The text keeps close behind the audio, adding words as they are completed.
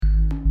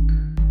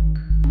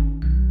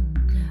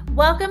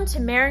Welcome to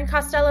Marin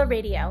Costello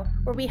Radio,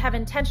 where we have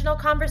intentional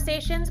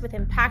conversations with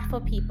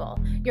impactful people,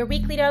 your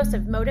weekly dose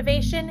of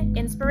motivation,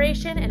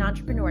 inspiration, and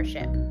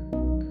entrepreneurship.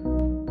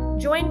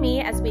 Join me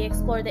as we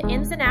explore the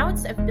ins and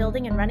outs of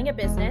building and running a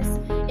business,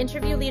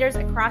 interview leaders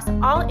across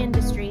all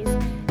industries,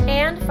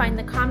 and find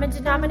the common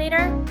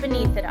denominator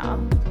beneath it all.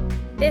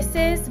 This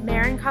is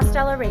Marin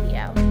Costello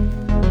Radio.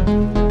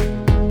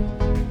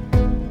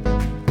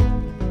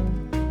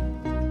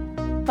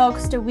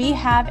 Folks, do we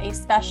have a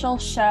special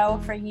show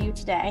for you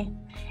today?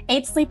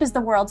 8 Sleep is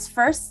the world's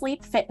first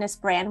sleep fitness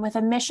brand with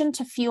a mission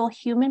to fuel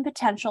human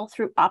potential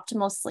through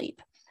optimal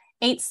sleep.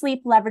 8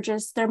 Sleep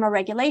leverages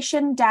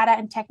thermoregulation, data,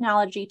 and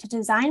technology to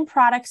design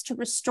products to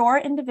restore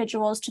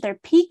individuals to their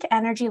peak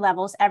energy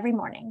levels every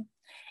morning.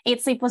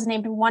 8 Sleep was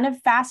named one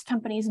of Fast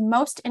Company's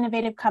most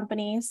innovative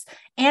companies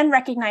and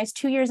recognized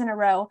 2 years in a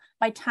row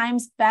by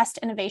Time's Best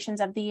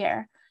Innovations of the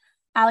Year.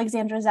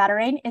 Alexandra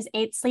Zatarain is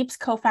 8 Sleep's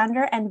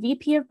co-founder and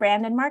VP of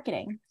Brand and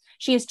Marketing.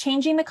 She is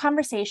changing the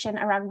conversation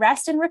around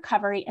rest and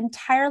recovery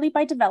entirely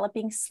by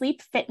developing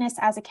sleep fitness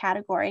as a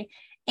category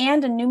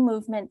and a new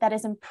movement that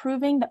is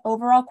improving the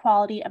overall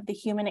quality of the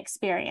human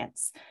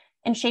experience.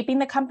 In shaping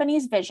the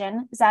company's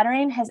vision,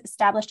 Zatarain has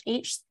established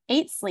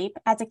 8 Sleep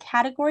as a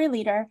category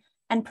leader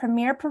and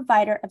premier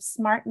provider of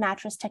smart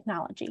mattress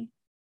technology.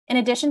 In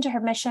addition to her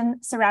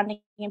mission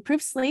surrounding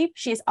improved sleep,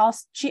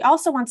 she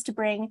also wants to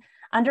bring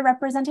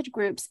underrepresented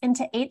groups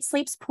into 8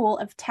 Sleep's pool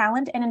of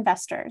talent and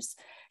investors.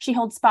 She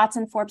holds spots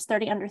in Forbes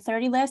 30 Under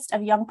 30 list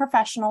of young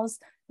professionals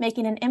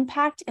making an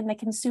impact in the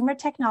consumer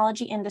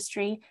technology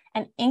industry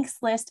and Inc.'s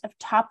list of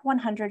top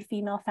 100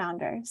 female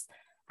founders.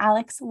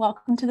 Alex,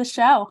 welcome to the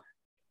show.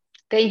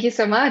 Thank you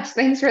so much.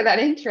 Thanks for that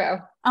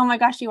intro. Oh my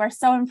gosh, you are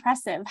so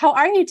impressive. How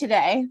are you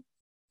today?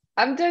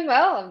 I'm doing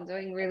well. I'm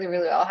doing really,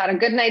 really well. Had a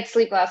good night's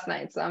sleep last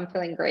night, so I'm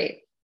feeling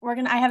great.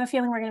 I have a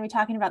feeling we're going to be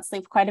talking about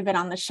sleep quite a bit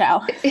on the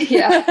show.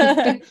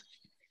 Yeah.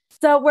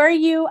 So where are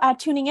you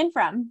tuning in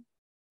from?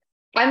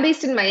 I'm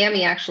based in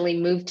Miami, actually.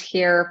 Moved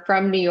here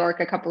from New York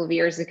a couple of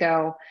years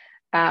ago,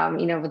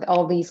 with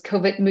all these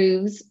COVID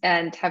moves,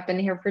 and have been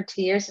here for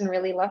 2 years and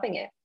really loving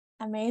it.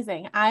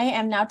 Amazing. I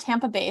am now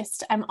Tampa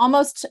based. I'm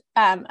almost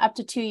up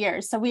to 2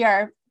 years. So we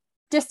are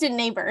distant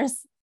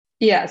neighbors.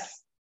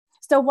 Yes.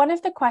 So one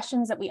of the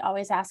questions that we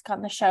always ask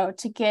on the show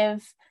to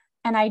give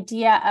an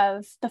idea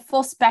of the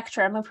full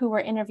spectrum of who we're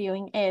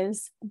interviewing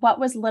is, what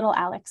was little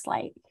Alex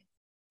like?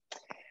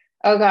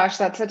 Oh gosh,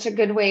 that's such a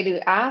good way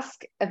to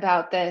ask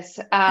about this.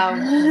 What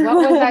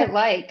was I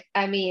like?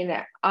 I mean,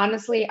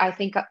 honestly, I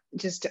think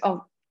just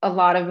a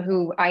lot of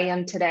who I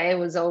am today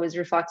was always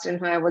reflected in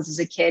who I was as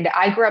a kid.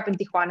 I grew up in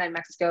Tijuana in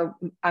Mexico.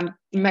 I'm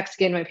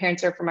Mexican. My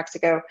parents are from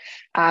Mexico.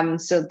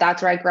 So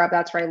that's where I grew up.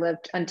 That's where I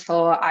lived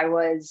until I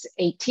was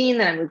 18.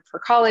 Then I moved for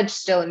college,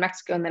 still in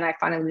Mexico. And then I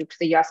finally moved to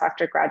the US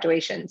after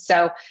graduation.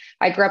 So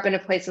I grew up in a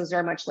place that was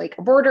very much like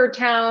a border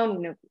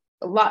town,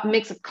 a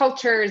mix of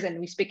cultures, and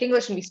we speak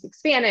English and we speak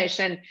Spanish.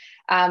 And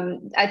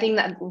I think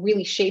that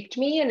really shaped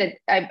me. And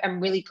I'm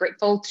really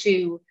grateful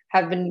to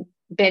have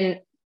been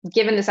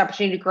given this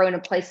opportunity to grow in a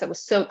place that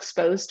was so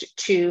exposed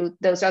to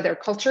those other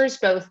cultures,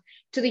 both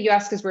to the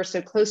US because we're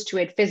so close to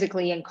it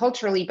physically and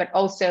culturally, but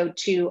also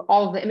to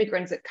all of the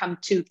immigrants that come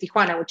to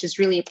Tijuana, which is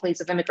really a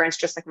place of immigrants,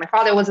 just like my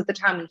father was at the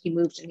time when he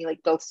moved and he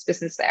built his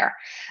business there.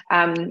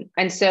 And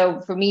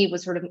so for me, it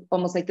was sort of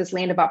almost like this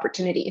land of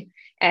opportunity.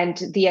 And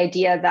the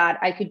idea that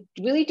I could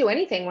really do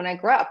anything when I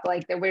grew up,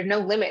 there were no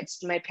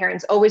limits. My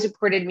parents always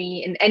supported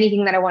me in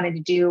anything that I wanted to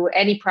do,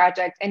 any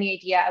project, any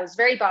idea. I was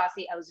very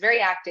bossy. I was very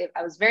active.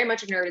 I was very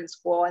much a nerd in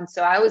school. And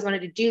so I always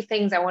wanted to do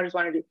things. I always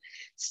wanted to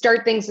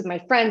start things with my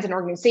friends and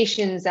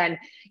organizations. And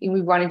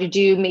we wanted to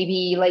do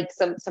maybe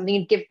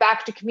something to give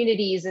back to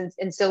communities.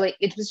 And so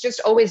it was just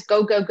always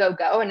go, go, go,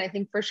 go. And I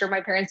think for sure my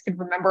parents could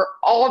remember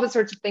all the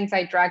sorts of things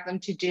I dragged them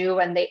to do.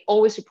 And they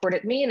always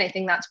supported me. And I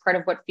think that's part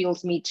of what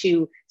fuels me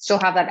to still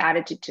have that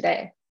attitude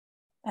today.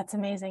 That's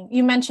amazing.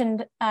 You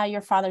mentioned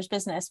your father's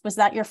business. Was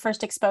that your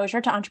first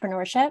exposure to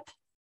entrepreneurship?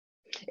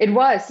 It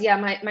was.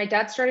 Yeah. My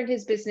dad started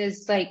his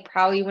business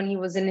probably when he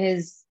was in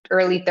his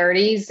early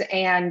 30s.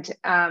 And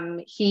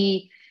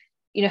he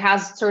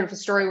has sort of a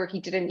story where he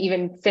didn't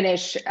even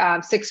finish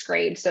 6th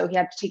grade. So he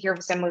had to take care of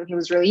his family when he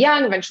was really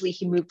young. Eventually,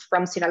 he moved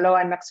from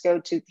Sinaloa in Mexico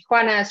to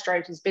Tijuana,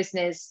 started his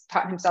business,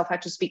 taught himself how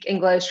to speak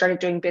English, started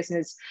doing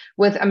business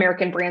with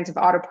American brands of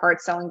auto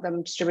parts, selling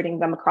them, distributing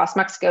them across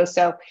Mexico.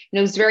 So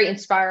it was very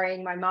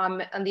inspiring. My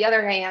mom, on the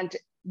other hand,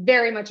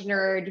 very much a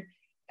nerd,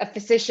 a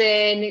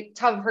physician,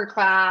 top of her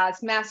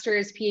class,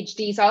 master's,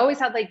 PhD. So I always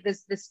had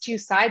this two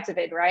sides of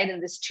it, right?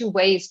 And this two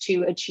ways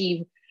to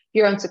achieve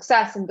your own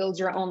success and build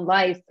your own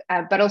life,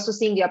 but also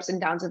seeing the ups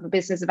and downs of the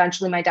business.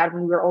 Eventually, my dad,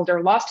 when we were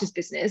older, lost his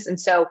business. And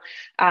so,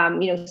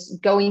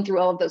 going through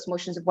all of those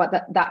motions of what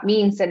that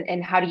means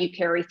and how do you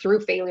carry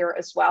through failure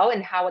as well,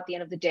 and how at the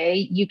end of the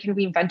day, you can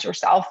reinvent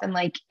yourself and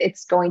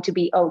it's going to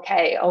be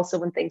okay also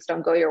when things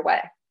don't go your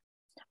way.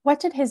 What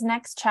did his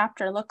next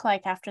chapter look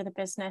like after the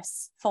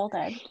business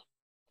folded?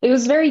 It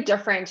was very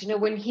different,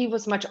 when he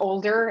was much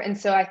older. And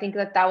so I think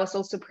that that was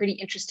also pretty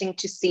interesting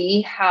to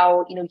see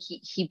how,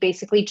 he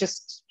basically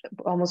just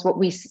almost what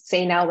we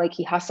say now, like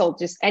he hustled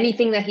just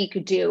anything that he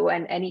could do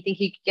and anything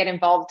he could get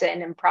involved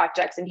in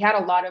projects. And he had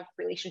a lot of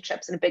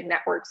relationships and a big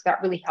network. So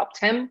that really helped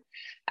him.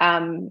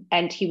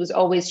 And he was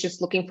always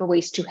just looking for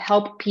ways to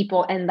help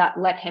people, and that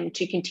led him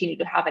to continue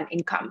to have an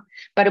income.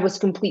 But it was a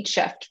complete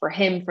shift for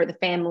him, for the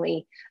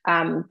family.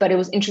 But it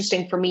was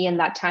interesting for me in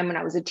that time when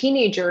I was a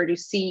teenager to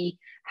see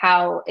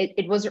how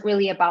it wasn't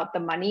really about the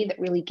money that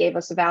really gave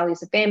us a value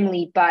as a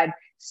family, but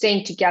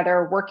staying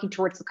together, working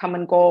towards the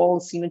common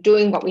goals,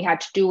 doing what we had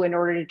to do in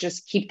order to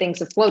just keep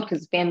things afloat,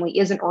 because the family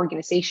is an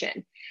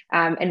organization.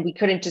 And we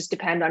couldn't just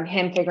depend on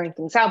him figuring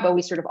things out, but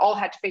we sort of all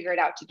had to figure it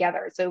out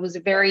together. So it was a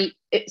very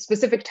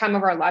specific time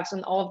of our lives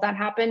when all of that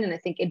happened. And I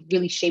think it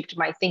really shaped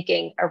my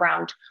thinking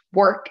around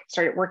work.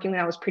 Started working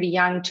when I was pretty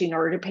young in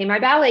order to pay my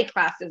ballet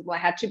classes. Well,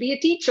 I had to be a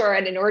teacher,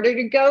 and in order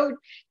to go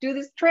do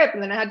this trip,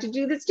 and then I had to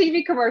do this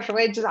TV commercial.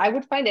 I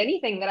would find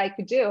anything that I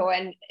could do.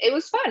 And it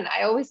was fun.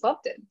 I always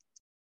loved it.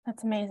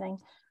 That's amazing.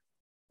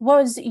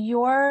 What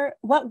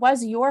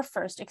was your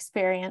first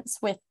experience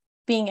with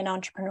being an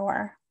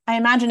entrepreneur? I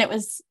imagine it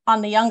was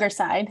on the younger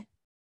side.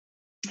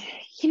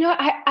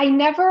 I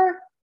never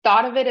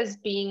thought of it as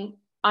being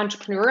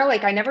entrepreneurial.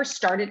 Like I never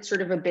started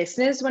sort of a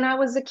business when I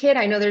was a kid.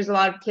 I know there's a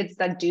lot of kids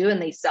that do,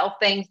 and they sell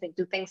things, they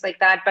do things like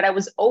that, but I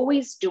was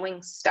always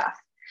doing stuff.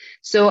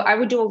 So I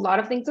would do a lot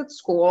of things at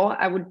school.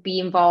 I would be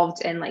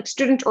involved in like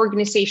student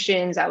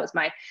organizations. I was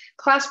my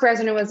class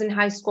president was in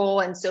high school.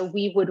 And so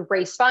we would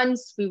raise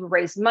funds. We would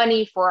raise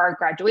money for our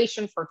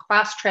graduation, for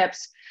class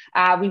trips.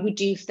 We would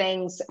do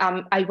things.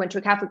 I went to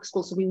a Catholic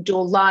school, so we would do a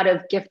lot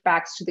of gift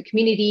backs to the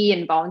community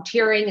and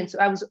volunteering. And so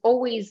I was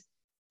always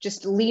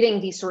just leading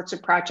these sorts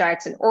of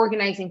projects and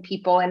organizing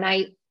people. And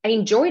I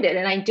enjoyed it.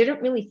 And I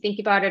didn't really think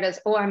about it as,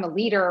 oh, I'm a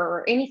leader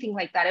or anything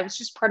like that. It was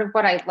just part of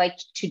what I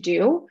liked to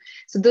do.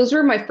 So those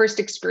were my first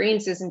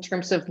experiences in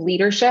terms of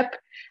leadership.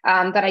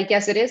 That I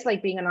guess it is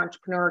like being an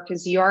entrepreneur,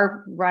 because you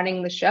are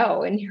running the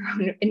show in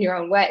your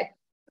own way.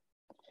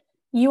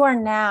 You are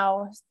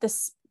now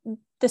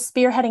the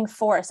spearheading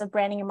force of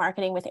branding and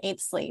marketing with 8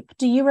 Sleep.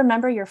 Do you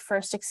remember your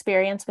first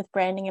experience with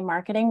branding and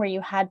marketing where you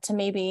had to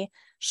maybe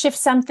shift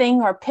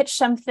something or pitch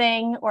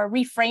something or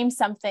reframe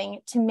something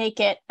to make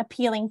it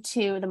appealing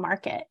to the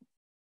market?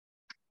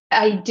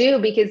 I do,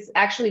 because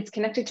actually it's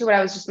connected to what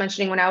I was just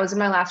mentioning. When I was in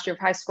my last year of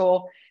high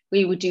school,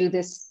 we would do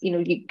this,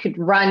 you could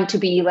run to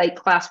be like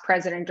class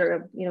president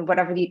or,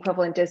 whatever the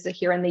equivalent is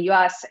here in the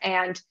US.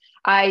 And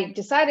I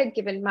decided,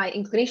 given my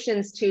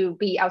inclinations to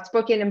be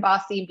outspoken and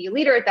bossy and be a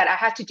leader, that I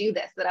had to do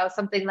this, that I was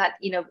something that,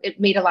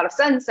 it made a lot of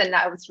sense and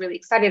I was really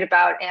excited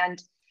about.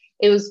 And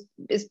it's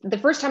the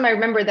first time I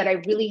remember that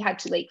I really had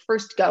to like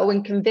first go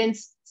and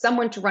convince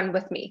someone to run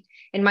with me.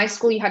 In my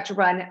school, you had to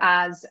run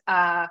as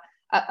a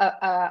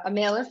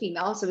male or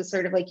female. So it was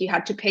sort of like you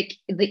had to pick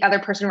the other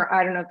person, or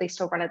I don't know if they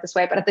still run it this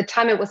way, but at the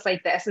time it was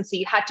like this. And so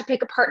you had to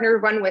pick a partner to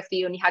run with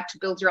you, and you had to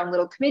build your own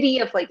little committee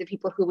of like the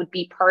people who would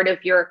be part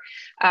of your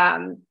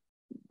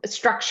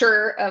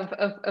structure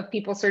of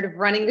people sort of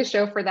running the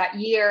show for that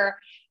year.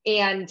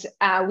 And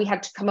we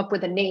had to come up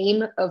with a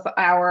name of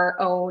our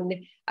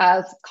own,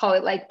 call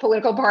it like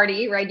political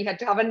party, right? You had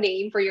to have a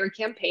name for your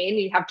campaign.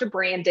 You have to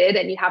brand it,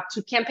 and you have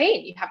to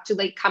campaign. You have to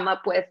like come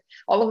up with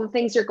all of the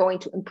things you're going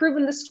to improve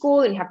in the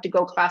school, and you have to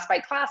go class by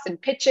class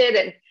and pitch it.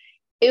 And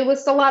it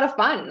was a lot of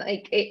fun.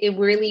 Like it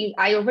really,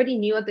 I already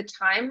knew at the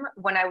time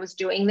when I was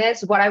doing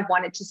this, what I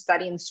wanted to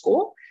study in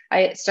school.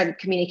 I studied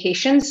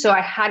communications. So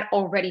I had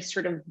already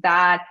sort of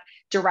that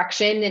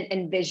direction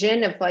and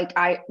vision of like,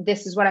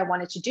 this is what I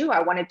wanted to do.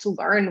 I wanted to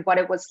learn what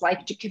it was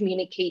like to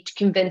communicate, to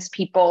convince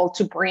people,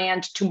 to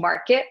brand, to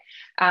market.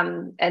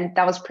 And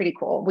that was pretty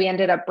cool. We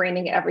ended up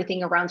branding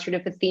everything around sort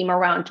of a theme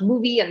around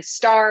movie and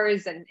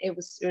stars. And it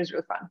was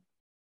really fun.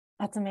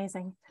 That's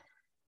amazing.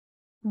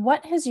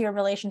 What has your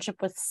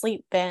relationship with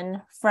sleep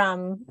been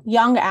from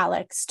young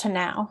Alex to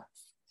now?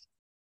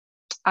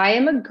 I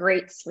am a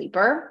great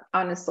sleeper,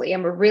 honestly.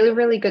 I'm a really,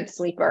 really good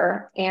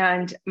sleeper.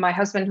 And my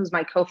husband, who's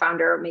my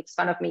co-founder, makes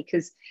fun of me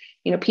because,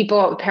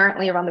 people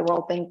apparently around the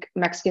world think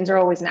Mexicans are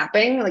always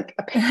napping. Like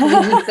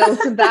apparently we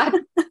built that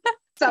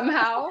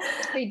somehow.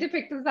 They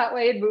depict us that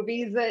way in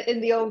movies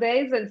in the old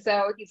days. And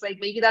so he's like,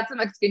 maybe that's a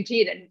Mexican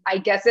cheat. And I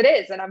guess it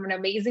is. And I'm an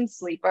amazing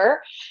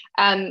sleeper.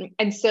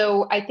 And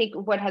so I think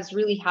what has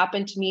really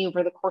happened to me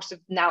over the course of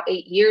now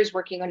 8 years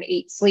working on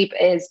 8 Sleep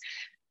is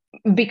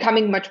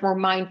becoming much more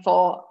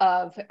mindful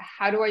of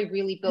how do I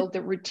really build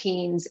the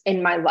routines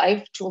in my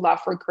life to allow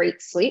for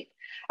great sleep.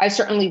 I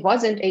certainly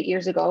wasn't 8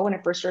 years ago when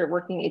I first started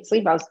working 8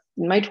 Sleep. I was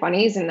in my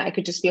 20s and I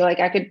could just feel like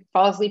I could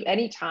fall asleep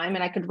anytime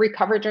and I could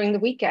recover during the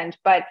weekend.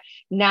 But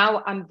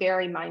now I'm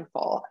very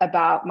mindful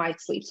about my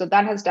sleep. So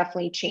that has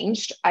definitely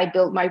changed. I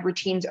built my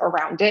routines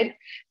around it,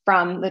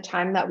 from the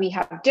time that we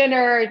have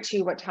dinner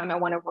to what time I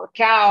want to work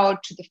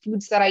out to the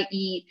foods that I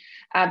eat.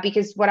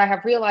 Because what I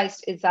have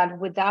realized is that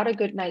without a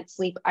good night's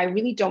sleep, I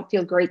really don't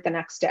feel great the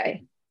next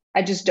day.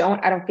 I just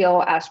don't. I don't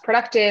feel as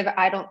productive.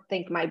 I don't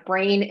think my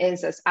brain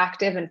is as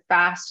active and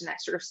fast, and I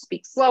sort of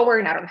speak slower,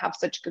 and I don't have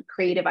such good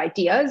creative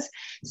ideas.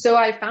 So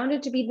I found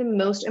it to be the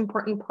most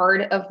important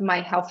part of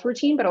my health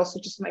routine, but also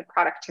just my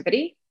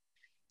productivity.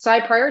 So I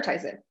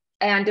prioritize it.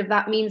 And if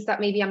that means that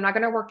maybe I'm not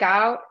going to work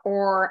out,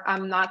 or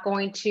I'm not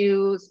going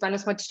to spend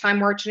as much time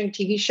watching a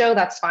TV show,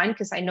 that's fine,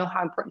 because I know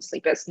how important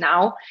sleep is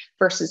now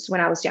versus when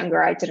I was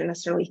younger. I didn't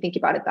necessarily think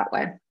about it that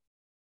way.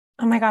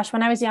 Oh my gosh,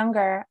 when I was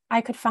younger,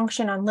 I could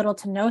function on little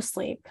to no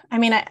sleep. I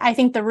mean, I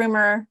think the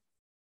rumor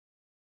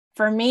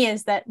for me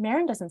is that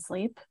Maren doesn't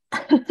sleep.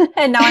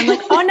 And now I'm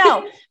like, oh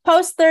no,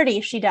 post 30,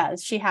 she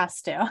does. She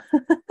has to.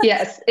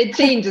 Yes, it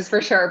changes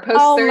for sure. Post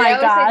Oh 30, my I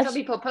always say, gosh. tell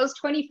people post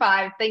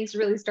 25, things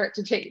really start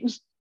to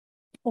change.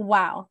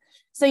 Wow.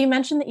 So you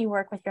mentioned that you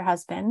work with your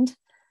husband.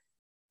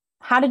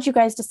 How did you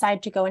guys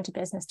decide to go into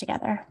business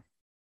together?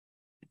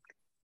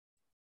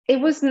 It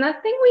was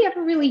nothing we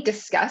ever really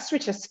discussed,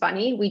 which is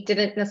funny. We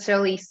didn't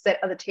necessarily sit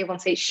at the table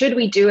and say, should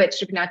we do it?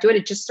 Should we not do it?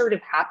 It just sort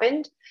of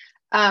happened.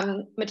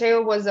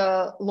 Matteo was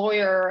a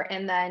lawyer,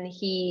 and then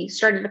he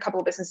started a couple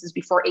of businesses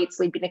before 8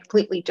 Sleep in a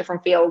completely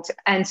different field.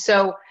 And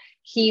so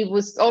he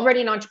was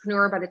already an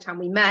entrepreneur by the time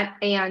we met.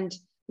 And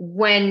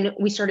when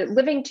we started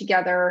living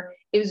together,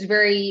 it was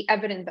very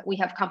evident that we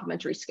have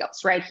complementary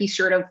skills, right? He's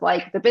sort of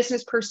like the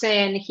business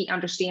person. He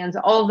understands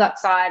all of that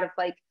side of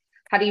like,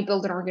 how do you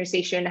build an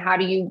organization? How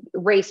do you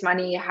raise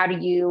money? How do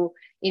you,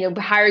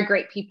 hire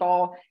great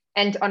people?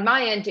 And on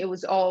my end, it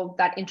was all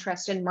that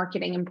interest in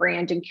marketing and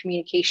brand and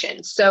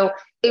communication. So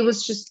it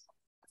was just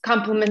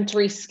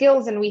complementary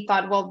skills. And we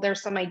thought, well,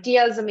 there's some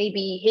ideas that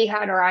maybe he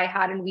had or I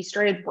had, and we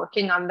started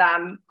working on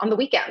them on the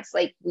weekends.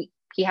 Like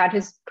he had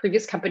his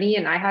previous company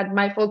and I had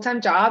my full-time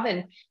job,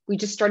 and we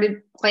just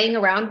started playing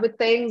around with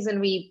things.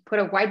 And we put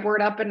a whiteboard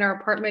up in our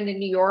apartment in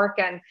New York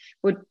and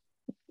would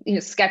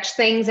sketch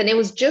things. And it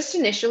was just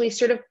initially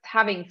sort of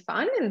having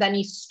fun. And then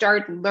you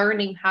start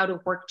learning how to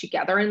work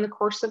together in the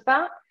course of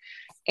that.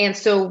 And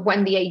so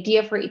when the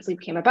idea for 8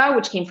 Sleep came about,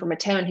 which came from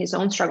Matteo and his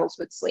own struggles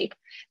with sleep,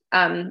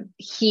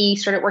 he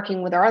started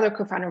working with our other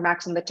co-founder,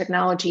 Max, on the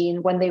technology.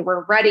 And when they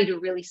were ready to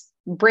really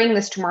bring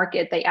this to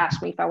market, they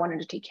asked me if I wanted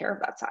to take care of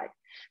that side.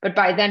 But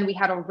by then we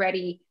had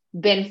already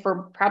been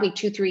for probably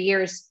 2-3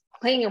 years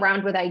playing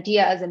around with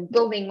ideas and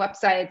building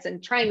websites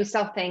and trying to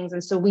sell things.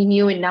 And so we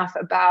knew enough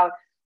about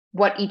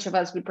what each of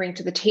us would bring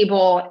to the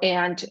table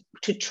and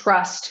to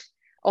trust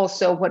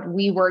also what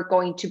we were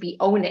going to be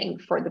owning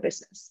for the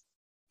business.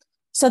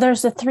 So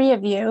there's the three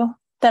of you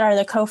that are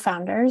the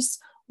co-founders.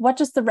 What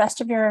does the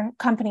rest of your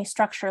company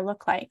structure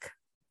look like?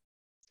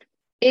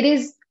 It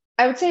is,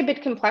 I would say, a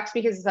bit complex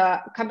because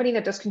the company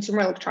that does consumer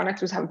electronics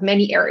does have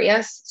many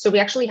areas. So we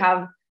actually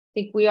have, I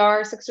think we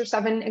are 6 or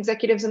 7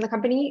 executives in the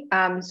company.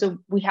 So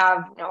we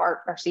have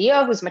our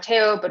CEO, who's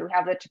Matteo, but we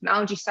have the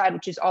technology side,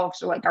 which is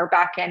also like our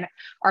backend,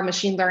 our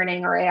machine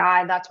learning, our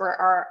AI. That's where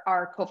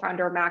our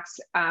co-founder, Max,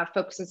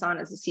 focuses on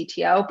as a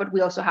CTO. But we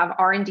also have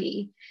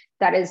R&D.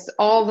 That is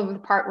all of the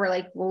part where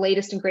like the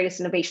latest and greatest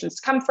innovations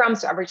come from.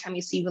 So every time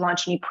you see we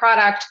launch a new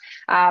product,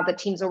 the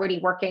team's already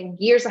working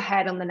years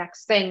ahead on the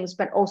next things,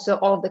 but also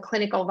all of the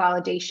clinical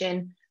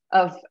validation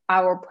of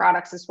our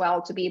products as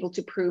well, to be able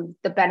to prove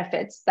the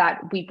benefits that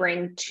we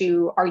bring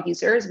to our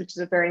users, which is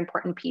a very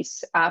important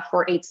piece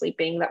for 8 Sleep,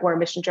 being that we're a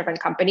mission-driven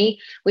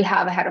company. We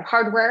have a head of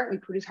hardware, we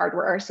produce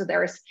hardware. So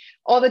there's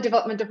all the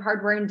development of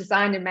hardware and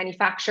design and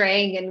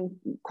manufacturing and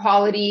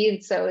quality.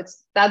 And so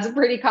that's a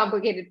pretty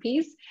complicated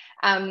piece.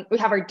 We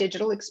have our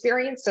digital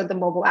experience, so the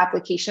mobile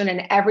application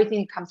and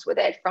everything that comes with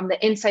it, from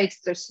the insights,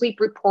 the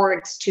sleep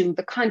reports, to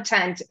the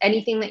content,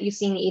 anything that you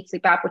see in the 8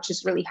 Sleep app, which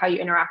is really how you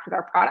interact with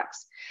our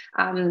products.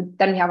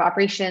 Then we have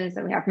operations,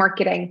 and we have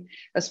marketing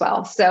as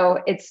well.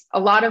 So it's a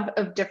lot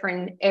of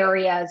different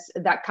areas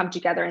that come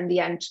together in the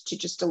end to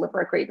just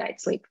deliver a great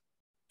night's sleep.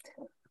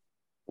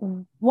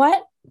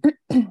 What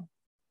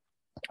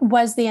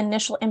was the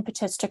initial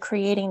impetus to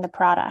creating the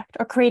product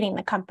or creating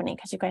the company?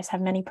 Because you guys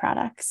have many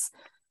products.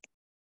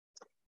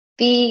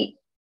 The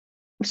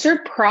sort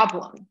of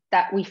problem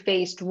that we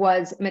faced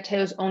was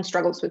Matteo's own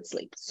struggles with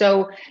sleep.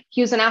 So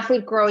he was an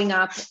athlete growing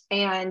up,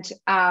 and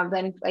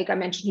then, like I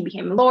mentioned, he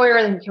became a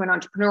lawyer, then became an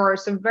entrepreneur.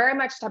 So very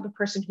much the type of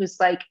person who's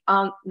like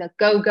the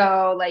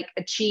go, like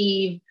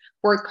achieve,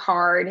 work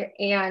hard.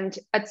 And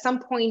at some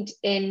point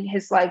in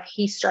his life,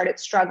 he started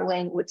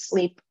struggling with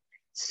sleep.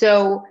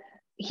 So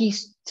he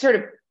sort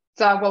of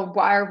thought, well,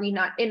 why are we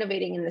not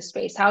innovating in this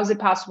space? How is it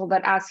possible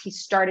that as he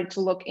started to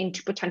look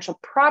into potential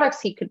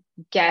products he could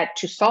get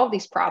to solve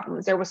these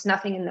problems, there was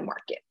nothing in the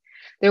market?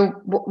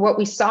 What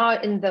we saw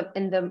in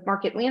the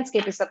market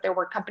landscape is that there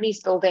were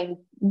companies building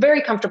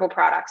very comfortable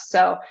products.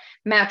 So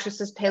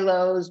mattresses,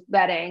 pillows,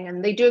 bedding,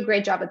 and they do a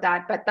great job at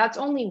that. But that's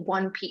only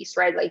one piece,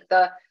 right? Like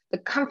the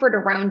comfort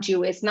around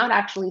you is not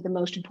actually the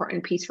most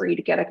important piece for you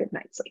to get a good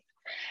night's sleep.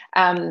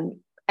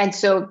 And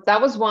so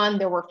that was one.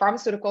 There were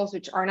pharmaceuticals,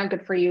 which are not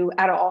good for you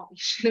at all. You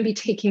shouldn't be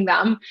taking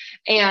them.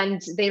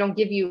 And they don't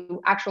give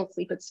you actual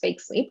sleep, it's fake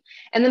sleep.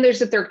 And then there's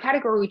the third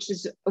category, which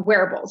is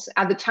wearables.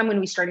 At the time when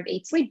we started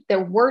 8 Sleep,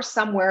 there were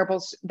some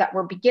wearables that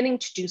were beginning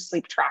to do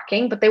sleep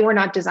tracking, but they were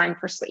not designed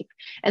for sleep.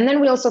 And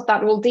then we also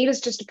thought, well, data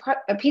is just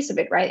a piece of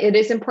it, right? It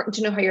is important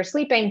to know how you're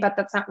sleeping, but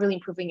that's not really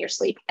improving your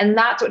sleep. And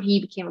that's what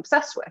he became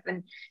obsessed with.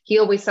 And he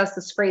always says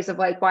this phrase of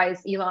like, why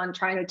is Elon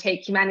trying to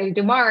take humanity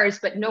to Mars,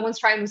 but no one's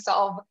trying to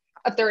solve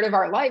a third of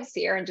our lives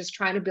here, and just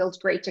trying to build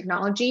great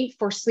technology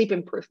for sleep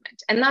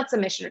improvement. And that's the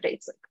mission of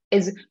 8 Sleep,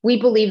 is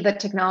we believe that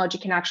technology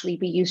can actually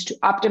be used to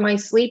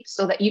optimize sleep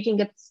so that you can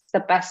get the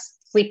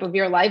best sleep of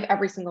your life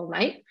every single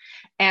night.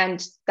 And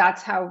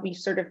that's how we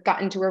sort of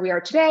gotten to where we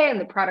are today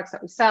and the products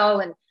that we sell.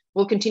 And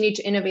we'll continue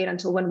to innovate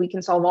until when we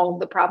can solve all of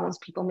the problems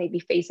people may be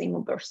facing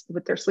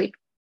with their sleep.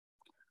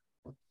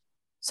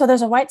 So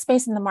there's a white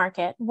space in the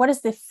market. What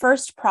is the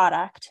first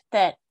product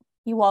that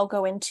you all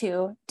go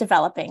into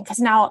developing? Because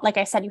now, like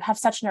I said, you have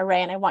such an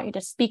array, and I want you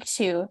to speak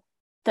to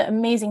the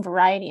amazing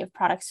variety of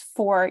products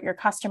for your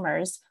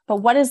customers. But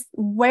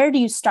where do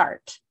you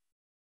start?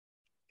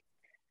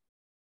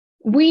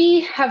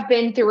 We have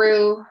been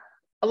through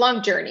a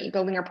long journey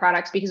building our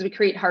products because we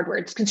create hardware.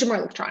 It's consumer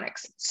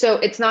electronics. So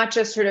it's not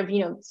just sort of,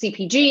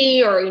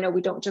 CPG, or,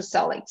 we don't just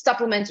sell like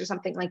supplements or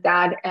something like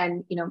that.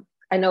 And,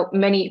 I know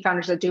many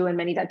founders that do, and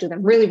many that do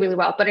them really, really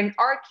well. But in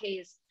our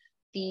case,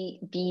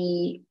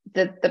 the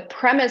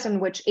premise on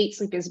which 8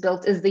 Sleep is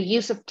built is the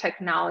use of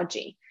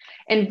technology,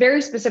 and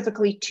very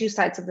specifically 2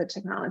 sides of the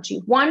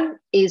technology. One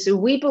is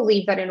we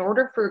believe that in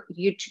order for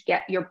you to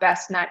get your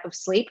best night of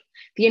sleep,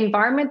 the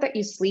environment that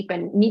you sleep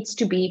in needs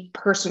to be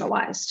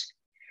personalized.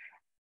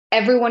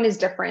 Everyone is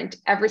different.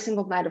 Every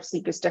single night of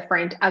sleep is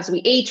different. As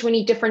we age, we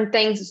need different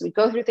things. As we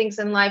go through things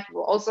in life,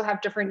 we'll also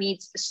have different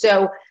needs.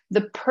 So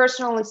the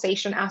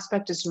personalization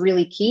aspect is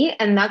really key.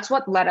 And that's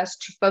what led us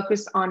to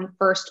focus on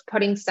first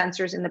putting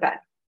sensors in the bed.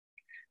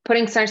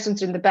 Putting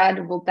sensors in the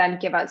bed will then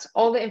give us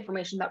all the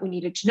information that we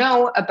needed to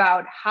know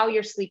about how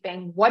you're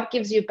sleeping, what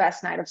gives you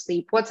best night of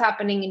sleep, what's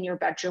happening in your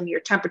bedroom, your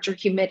temperature,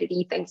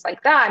 humidity, things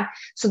like that.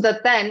 So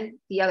that then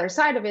the other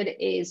side of it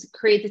is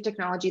create the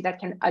technology that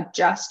can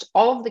adjust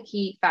all of the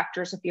key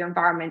factors of your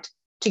environment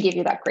to give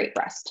you that great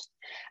rest.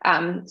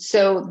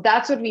 So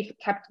that's what we've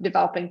kept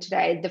developing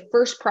today. The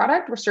first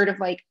product was sort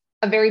of like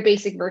a very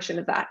basic version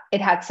of that.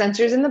 It had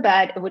sensors in the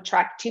bed. It would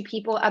track 2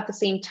 people at the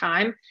same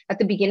time. At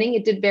the beginning,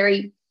 it did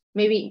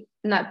maybe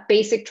not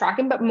basic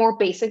tracking, but more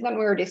basic than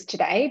where it is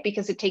today,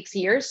 because it takes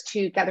years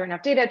to gather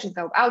enough data to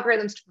develop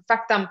algorithms to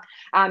perfect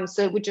them.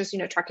 So it would just,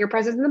 track your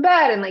presence in the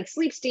bed and like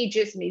sleep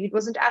stages. Maybe it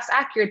wasn't as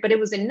accurate, but it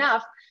was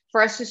enough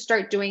for us to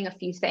start doing a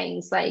few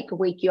things like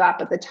wake you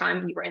up at the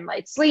time you were in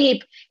light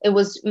sleep. It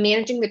was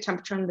managing the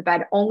temperature in the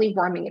bed, only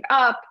warming it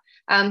up.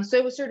 So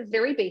it was sort of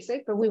very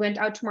basic, but we went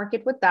out to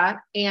market with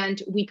that,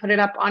 and we put it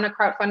up on a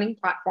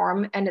crowdfunding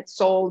platform, and it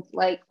sold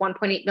like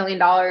 $1.8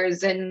 million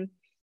in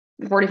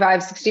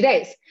 45, 60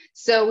 days.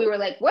 So we were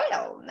like,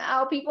 well,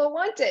 now people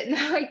want it.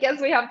 Now I guess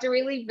we have to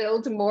really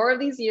build more of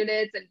these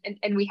units,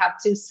 and we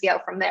have to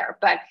scale from there.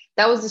 But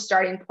that was the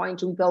starting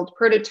point. We built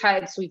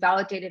prototypes, we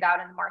validated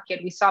out in the market,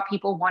 we saw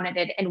people wanted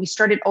it, and we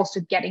started also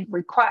getting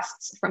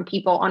requests from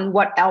people on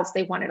what else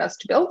they wanted us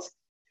to build.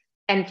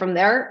 And from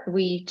there,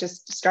 we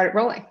just started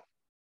rolling.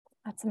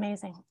 That's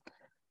amazing.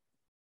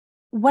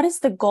 What is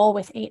the goal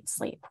with 8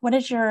 Sleep? What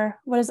is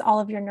all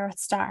of your North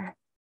Star?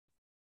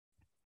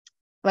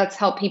 Let's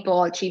help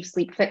people achieve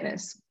sleep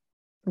fitness.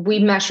 We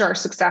measure our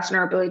success and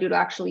our ability to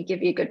actually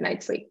give you a good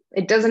night's sleep.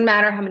 It doesn't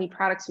matter how many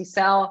products we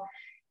sell.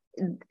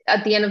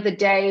 At the end of the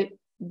day,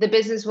 the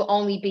business will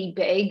only be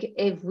big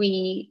if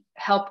we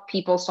help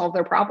people solve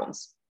their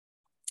problems.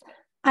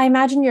 I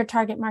imagine your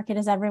target market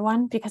is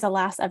everyone, because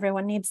alas,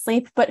 everyone needs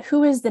sleep. But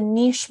who is the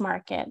niche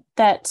market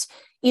that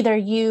either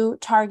you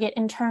target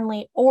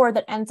internally or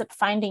that ends up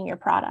finding your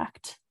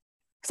product?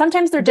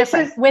 Sometimes they're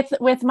different.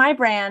 With my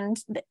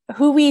brand,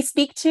 who we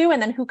speak to and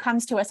then who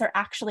comes to us are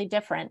actually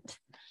different.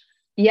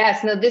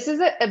 Yes, no, this is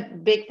a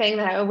big thing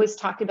that I always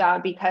talk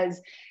about, because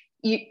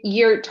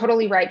you're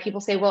totally right.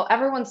 People say, well,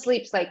 everyone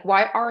sleeps. Like,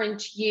 why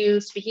aren't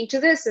you speaking to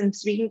this and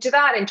speaking to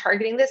that and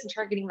targeting this and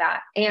targeting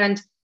that? And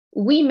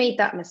we made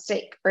that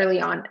mistake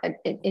early on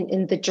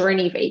in the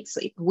journey of 8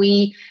 Sleep.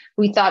 We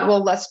thought,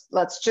 well,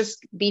 let's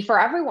just be for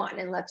everyone,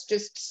 and let's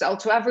just sell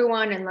to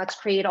everyone, and let's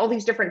create all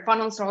these different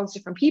funnels for all these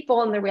different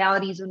people. And the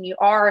reality is, when you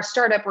are a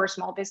startup or a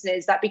small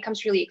business, that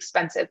becomes really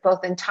expensive,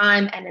 both in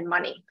time and in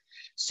money.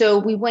 So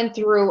we went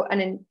through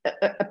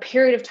a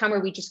period of time where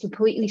we just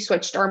completely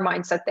switched our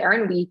mindset there,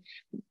 and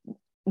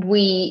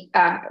we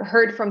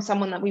heard from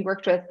someone that we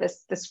worked with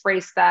this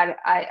phrase that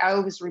I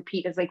always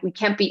repeat, is like, we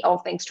can't be all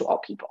things to all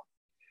people.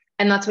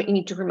 And that's what you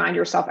need to remind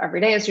yourself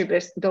every day as you're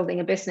building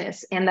a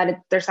business, and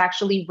that there's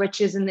actually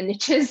riches in the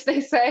niches,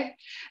 they say.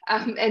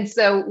 And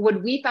so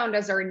what we found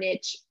as our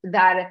niche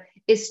that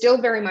is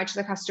still very much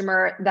the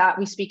customer that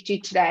we speak to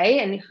today,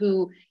 and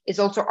who is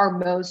also our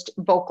most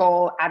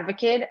vocal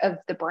advocate of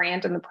the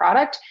brand and the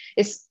product,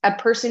 is a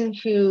person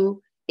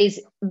who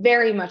is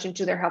very much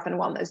into their health and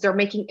wellness. They're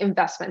making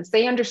investments.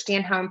 They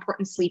understand how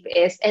important sleep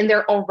is, and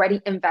they're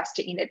already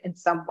investing in it in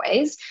some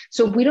ways.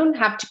 So we don't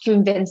have to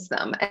convince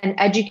them and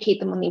educate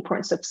them on the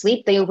importance of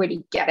sleep. They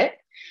already get it.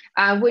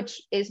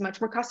 Which is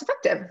much more cost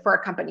effective for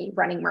a company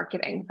running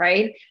marketing,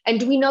 right?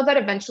 And we know that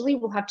eventually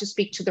we'll have to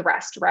speak to the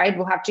rest, right?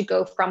 We'll have to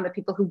go from the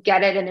people who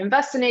get it and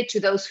invest in it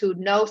to those who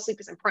know sleep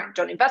is important,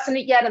 don't invest in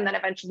it yet. And then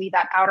eventually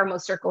that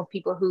outermost circle of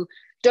people who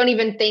don't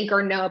even think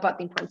or know about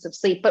the importance of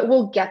sleep, but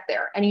we'll get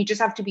there. And you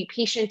just have to be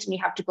patient and you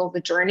have to build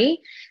the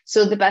journey.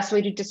 So the best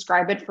way to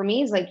describe it for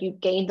me is like you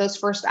gain those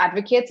first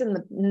advocates in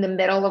the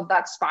middle of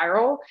that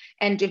spiral.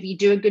 And if you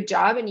do a good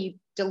job and you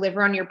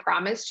deliver on your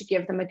promise to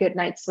give them a good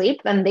night's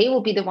sleep, then they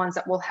will be the ones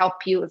that will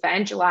help you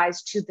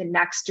evangelize to the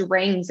next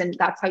rings. And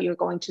that's how you're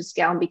going to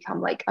scale and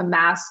become like a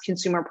mass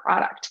consumer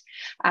product.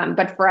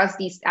 But for us,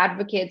 these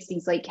advocates,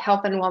 these like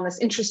health and wellness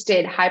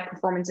interested, high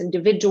performance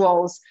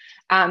individuals,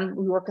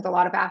 we work with a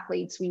lot of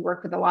athletes, we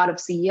work with a lot of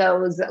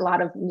CEOs, a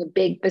lot of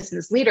big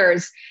business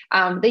leaders.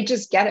 They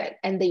just get it.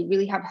 And they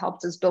really have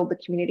helped us build the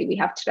community we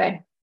have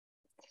today.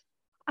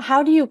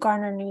 How do you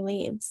garner new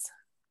leads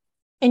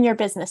in your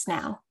business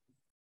now?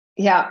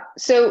 Yeah.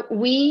 So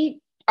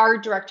we are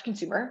direct to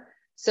consumer.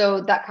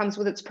 So that comes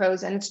with its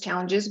pros and its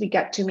challenges. We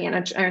get to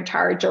manage our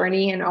entire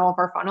journey and all of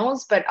our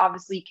funnels, but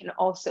obviously can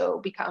also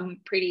become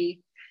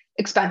pretty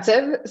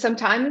expensive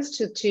sometimes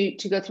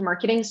to go through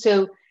marketing.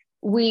 So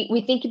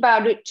we think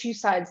about it two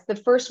sides. The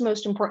first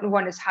most important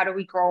one is how do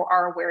we grow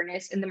our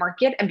awareness in the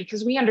market? And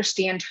because we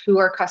understand who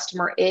our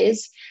customer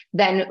is,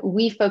 then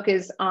we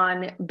focus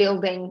on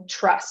building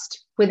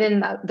trust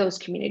within those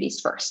communities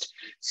first.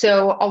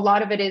 So a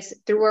lot of it is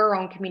through our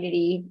own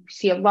community. We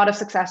see a lot of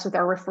success with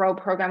our referral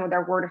program, with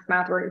our word of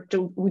mouth, where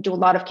we do a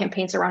lot of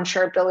campaigns around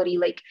shareability,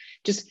 like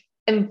just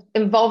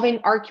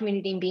involving our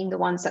community and being the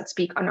ones that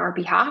speak on our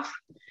behalf.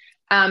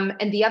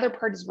 And the other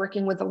part is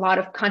working with a lot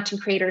of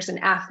content creators and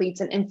athletes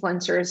and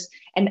influencers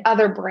and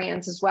other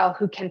brands as well,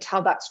 who can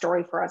tell that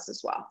story for us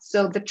as well.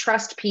 So the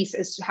trust piece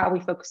is how we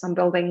focus on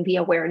building the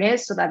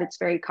awareness so that it's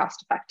very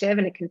cost effective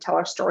and it can tell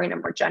our story in a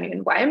more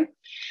genuine way.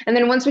 And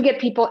then once we get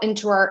people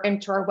into our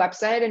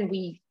website and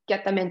we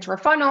get them into our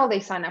funnel, they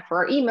sign up for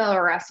our email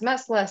or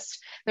SMS list,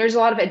 there's a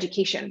lot of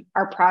education.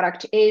 Our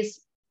product is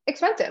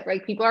expensive,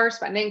 right? People are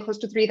spending close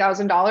to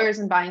 $3,000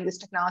 in buying this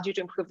technology to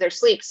improve their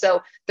sleep.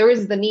 So there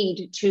is the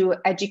need to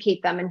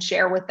educate them and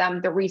share with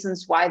them the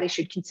reasons why they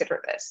should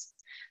consider this.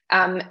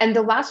 And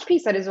the last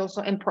piece that is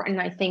also important,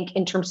 I think,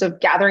 in terms of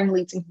gathering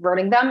leads and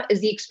converting them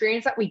is the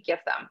experience that we give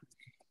them.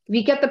 If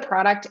you get the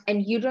product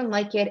and you don't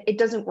like it, it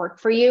doesn't work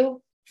for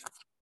you,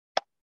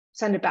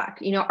 send it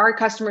back. Our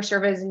customer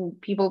service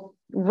and people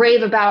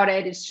rave about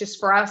it. It's just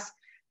for us,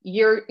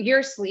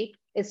 your sleep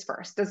is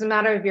first. Doesn't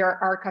matter if you're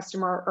our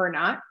customer or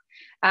not.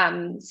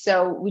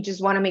 So we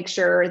just want to make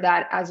sure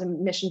that as a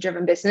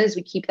mission-driven business,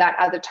 we keep that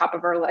at the top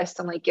of our list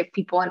and like give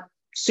people a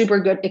super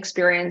good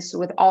experience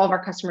with all of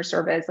our customer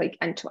service, like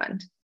end to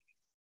end.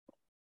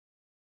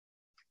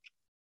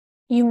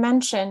 You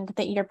mentioned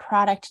that your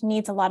product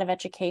needs a lot of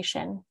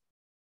education.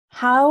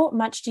 How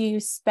much do you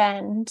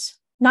spend,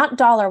 not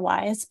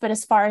dollar-wise, but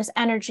as far as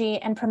energy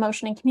and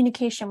promotion and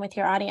communication with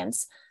your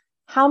audience?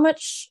 How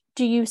much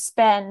do you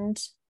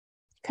spend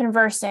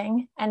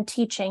conversing and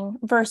teaching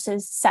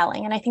versus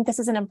selling? And I think this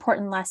is an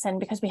important lesson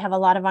because we have a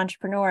lot of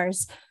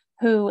entrepreneurs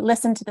who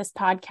listen to this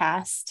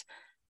podcast,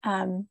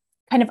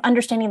 kind of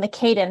understanding the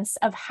cadence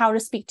of how to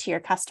speak to your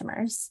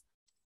customers.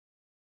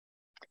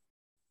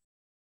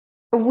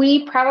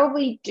 We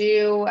probably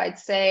do, I'd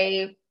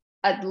say,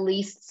 at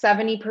least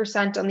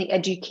 70% on the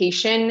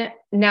education.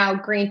 Now,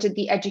 granted,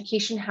 the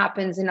education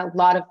happens in a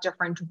lot of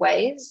different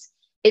ways.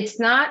 It's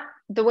not,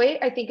 the way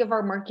I think of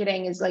our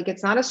marketing is like,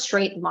 it's not a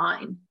straight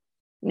line.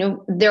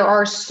 There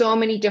are so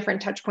many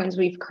different touch points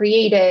we've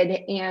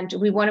created, and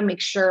we want to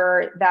make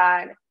sure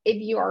that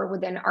if you are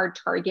within our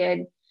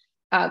target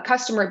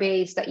customer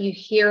base, that you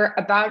hear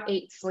about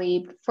 8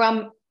 Sleep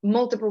from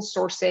multiple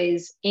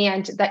sources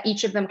and that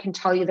each of them can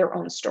tell you their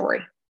own story.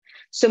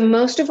 So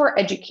most of our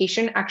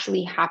education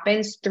actually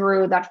happens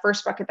through that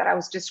first bucket that I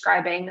was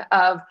describing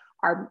of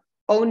our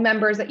own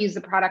members that use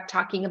the product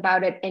talking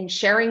about it and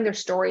sharing their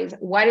stories.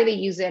 Why do they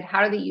use it?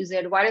 How do they use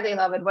it? Why do they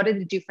love it? What did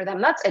it do for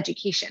them? That's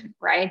education,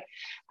 right?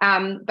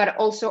 But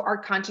also our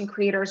content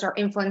creators, our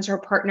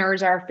influencer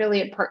partners, our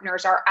affiliate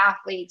partners, our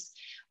athletes,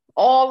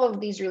 all of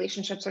these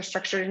relationships are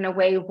structured in a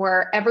way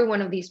where every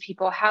one of these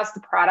people has the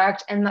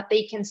product and that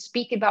they can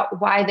speak about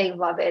why they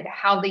love it,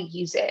 how they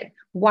use it,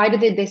 why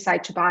did they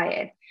decide to buy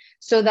it?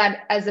 So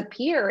that as a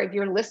peer, if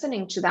you're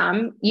listening to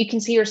them, you can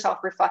see yourself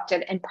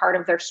reflected in part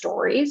of their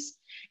stories.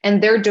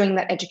 And they're doing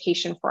that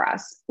education for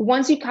us.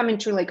 Once you come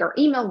into like our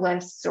email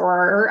lists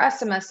or our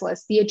SMS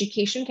lists, the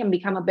education can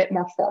become a bit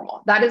more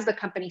formal. That is the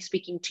company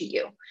speaking to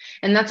you.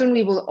 And that's when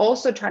we will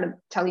also try to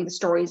tell you the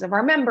stories of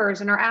our members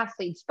and our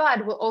athletes,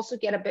 but we'll also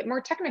get a bit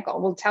more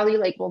technical. We'll tell you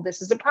like, well,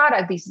 this is a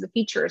product, these are the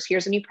features,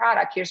 here's a new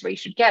product, here's where you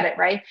should get it,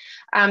 right?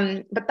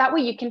 But that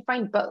way you can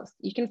find both.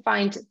 You can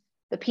find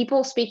the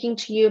people speaking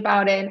to you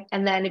about it.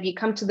 And then if you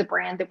come to the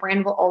brand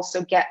will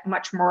also get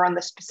much more on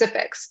the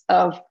specifics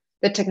of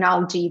the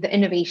technology, the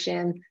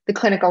innovation, the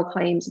clinical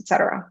claims, et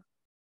cetera.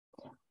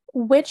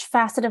 Which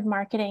facet of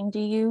marketing do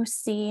you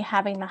see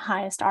having the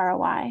highest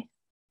ROI?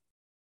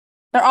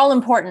 They're all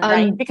important,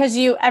 right? Because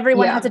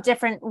everyone has a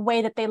different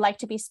way that they like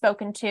to be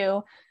spoken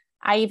to.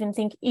 I even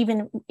think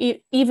even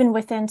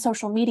within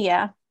social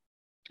media,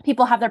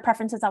 people have their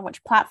preferences on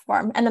which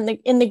platform. And then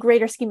in the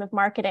greater scheme of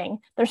marketing,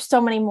 there's so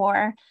many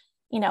more,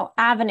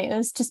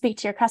 avenues to speak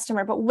to your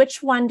customer. But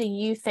which one do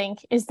you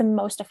think is the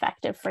most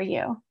effective for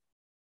you?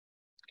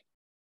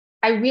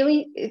 I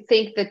really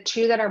think the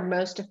two that are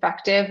most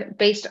effective,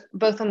 based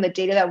both on the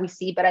data that we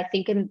see, but I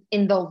think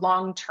in the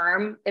long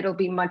term, it'll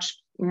be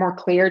much more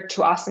clear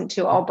to us and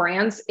to all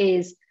brands,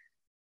 is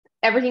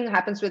everything that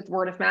happens with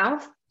word of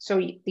mouth. So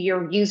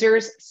your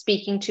users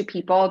speaking to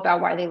people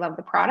about why they love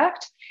the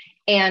product.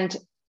 And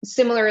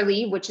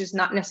similarly, which is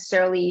not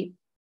necessarily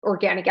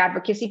organic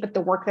advocacy, but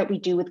the work that we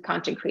do with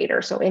content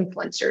creators, so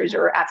influencers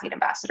or athlete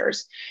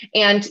ambassadors.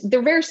 And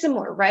they're very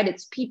similar, right?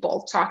 It's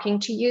people talking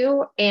to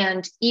you.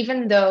 And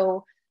even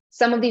though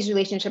some of these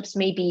relationships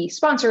may be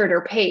sponsored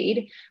or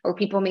paid, or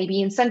people may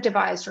be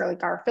incentivized, or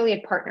like our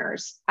affiliate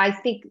partners, I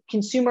think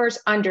consumers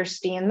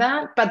understand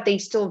that, but they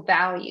still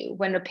value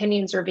when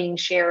opinions are being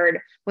shared,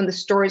 when the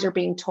stories are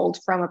being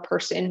told from a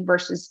person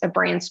versus a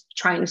brand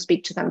trying to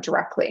speak to them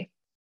directly.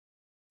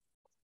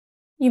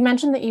 You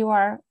mentioned that you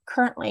are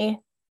currently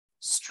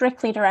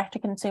strictly direct to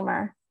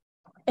consumer.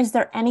 Is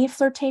there any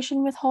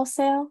flirtation with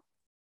wholesale?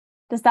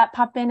 Does that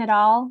pop in at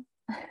all?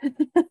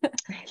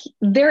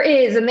 There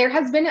is, and there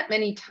has been at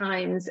many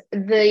times.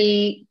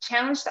 The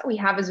challenge that we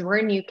have is we're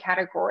a new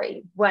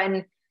category.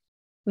 When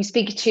we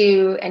speak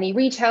to any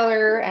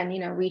retailer,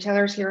 and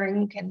retailers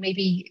hearing can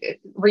maybe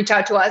reach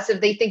out to us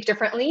if they think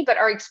differently, but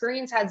our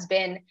experience has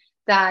been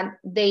that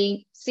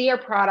they see our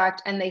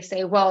product and they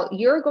say, well,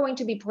 you're going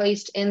to be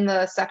placed in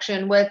the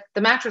section with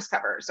the mattress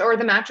covers or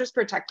the mattress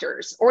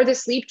protectors or the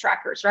sleep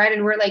trackers, right?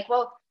 And we're like,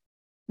 well,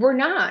 we're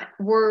not.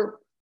 We're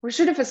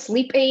sort of a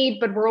sleep aid,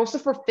 but we're also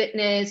for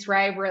fitness,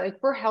 right?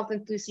 We're health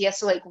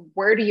enthusiasts. So like,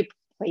 where do you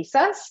place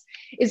us?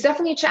 Is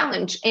definitely a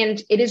challenge.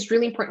 And it is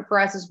really important for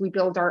us as we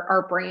build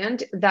our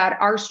brand that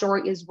our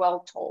story is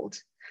well told,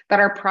 that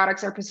our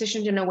products are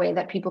positioned in a way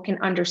that people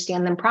can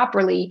understand them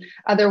properly.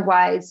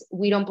 Otherwise,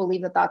 we don't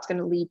believe that that's going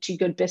to lead to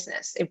good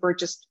business if we're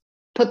just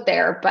put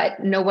there,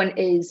 but no one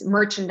is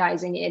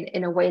merchandising it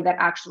in a way that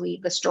actually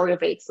the story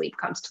of 8 Sleep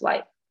comes to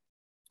life.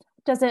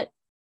 Does it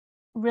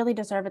really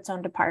deserve its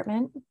own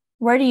department?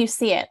 Where do you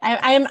see it?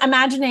 I am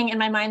imagining in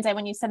my mind's eye,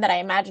 when you said that, I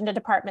imagined a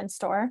department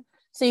store.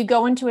 So you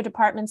go into a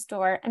department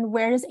store, and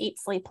where does 8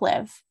 Sleep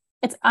live?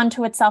 It's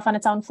unto itself on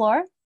its own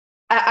floor?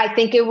 I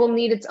think it will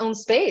need its own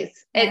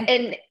space. Yeah.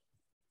 And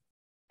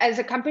as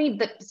a company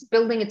that's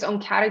building its own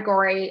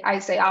category, I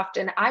say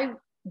often, I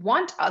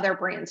want other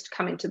brands to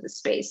come into the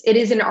space. It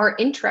is in our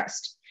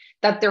interest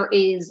that there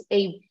is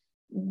a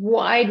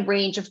wide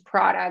range of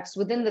products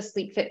within the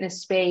sleep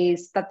fitness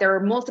space, that there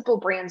are multiple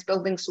brands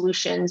building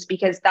solutions,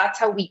 because that's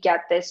how we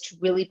get this to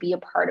really be a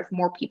part of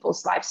more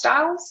people's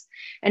lifestyles,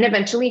 and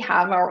eventually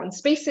have our own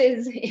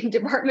spaces in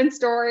department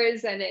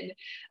stores and in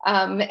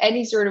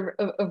any sort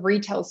of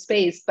retail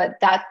space. But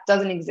that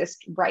doesn't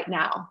exist right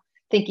now.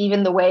 I think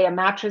even the way a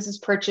mattress is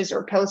purchased or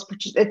a pillow is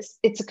purchased,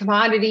 it's a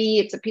commodity,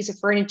 it's a piece of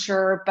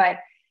furniture. But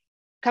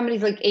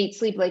companies like 8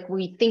 Sleep, like,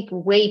 we think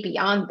way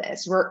beyond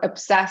this. We're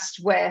obsessed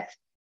with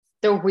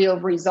the real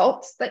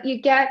results that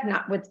you get,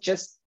 not with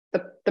just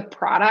the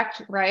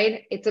product,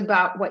 right? It's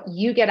about what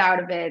you get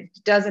out of it.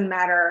 It doesn't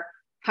matter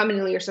how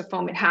many layers of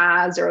foam it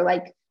has, or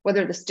like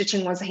whether the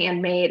stitching was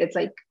handmade. It's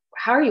like,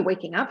 how are you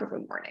waking up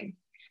every morning?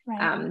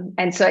 Right.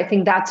 And so I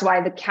think that's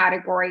why the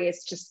category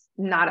is just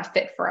not a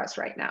fit for us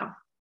right now.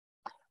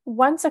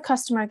 Once a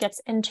customer gets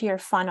into your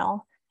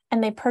funnel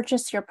and they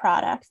purchase your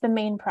product, the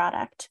main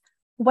product,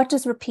 what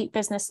does repeat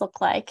business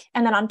look like?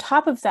 And then on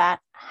top of that,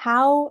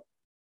 how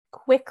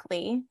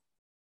quickly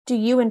do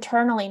you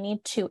internally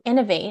need to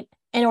innovate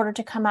in order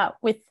to come out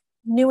with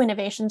new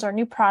innovations or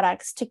new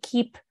products to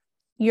keep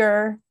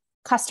your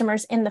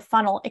customers in the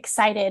funnel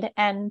excited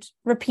and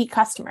repeat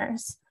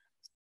customers?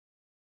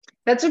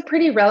 That's a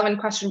pretty relevant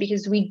question,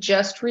 because we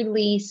just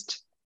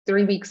released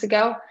 3 weeks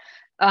ago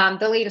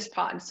the latest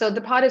pod. So the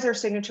pod is our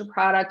signature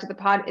product. The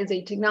pod is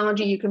a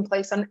technology you can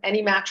place on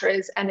any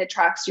mattress, and it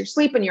tracks your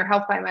sleep and your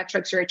health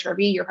biometrics, your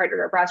HRV, your heart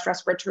rate, rest,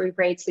 respiratory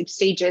rate, sleep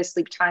stages,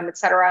 sleep time,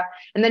 etc.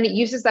 And then it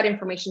uses that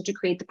information to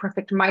create the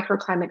perfect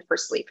microclimate for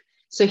sleep.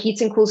 So it heats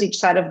and cools each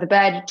side of the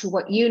bed to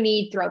what you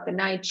need throughout the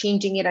night,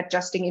 changing it,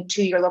 adjusting it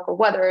to your local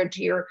weather,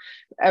 to your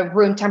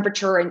room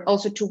temperature, and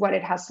also to what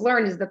it has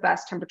learned is the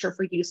best temperature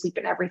for you to sleep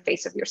in every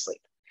phase of your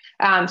sleep.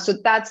 So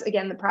that's,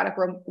 again, the product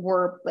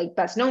we're like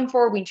best known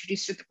for. We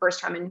introduced it the first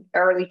time in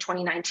early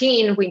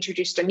 2019. We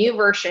introduced a new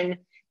version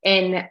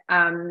in,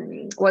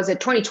 was it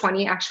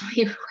 2020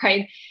 actually,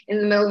 right?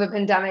 In the middle of a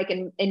pandemic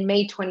in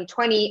May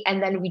 2020.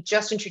 And then we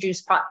just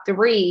introduced Pod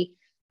 3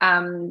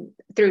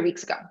 3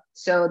 weeks ago.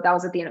 So that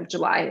was at the end of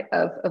July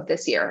of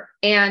this year.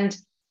 And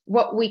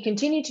what we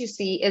continue to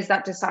see is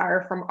that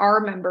desire from our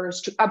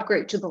members to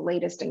upgrade to the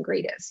latest and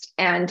greatest.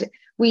 And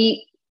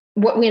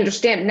what we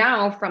understand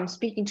now from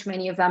speaking to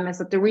many of them is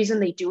that the reason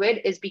they do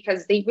it is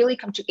because they really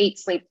come to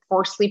 8sleep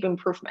for sleep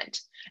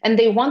improvement. And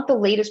they want the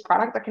latest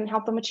product that can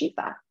help them achieve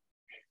that.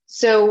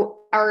 So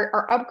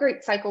our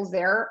upgrade cycles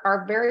there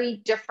are very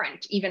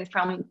different, even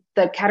from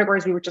the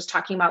categories we were just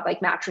talking about,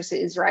 like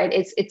mattresses, right?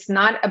 It's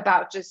not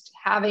about just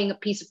having a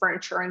piece of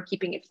furniture and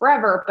keeping it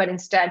forever, but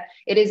instead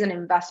it is an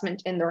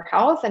investment in their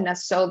health, and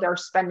so they're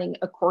spending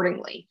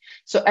accordingly.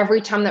 So every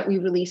time that we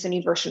release a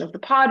new version of the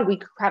pod, we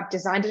have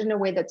designed it in a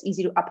way that's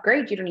easy to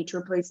upgrade. You don't need to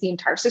replace the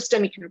entire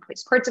system. You can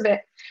replace parts of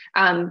it.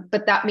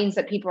 But that means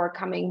that people are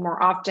coming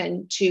more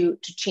often to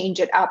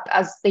change it up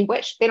as they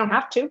wish. They don't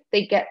have to.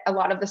 They get a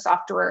lot of the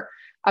software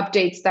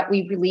updates that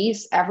we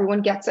release.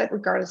 Everyone gets it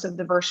regardless of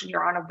the version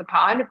you're on of the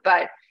pod,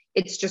 but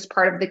it's just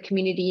part of the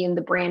community and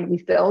the brand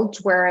we've built,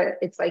 where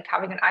it's like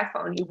having an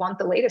iPhone. You want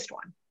the latest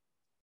one.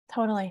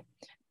 Totally.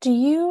 Do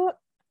you,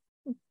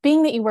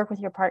 being that you work with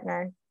your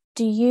partner,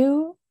 do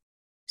you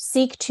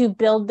seek to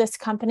build this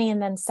company and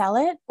then sell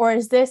it? Or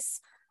is this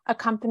a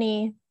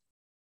company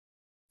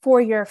for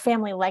your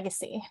family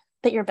legacy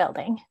that you're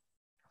building?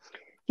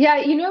 Yeah,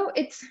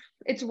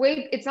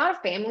 it's not a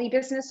family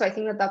business. So I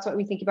think that's what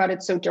we think about.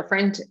 It's so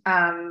different.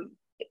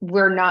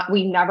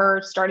 We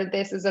never started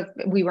this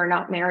we were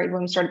not married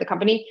when we started the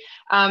company.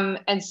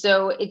 And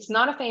so it's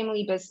not a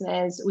family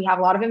business. We have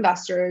a lot of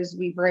investors.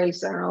 We've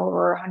raised, I don't know,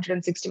 over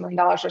 $160 million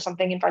or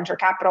something in venture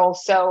capital.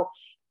 So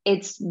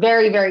it's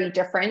very, very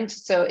different.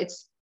 So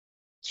it's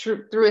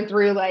through and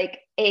through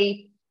like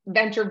a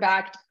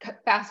venture-backed,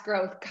 fast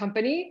growth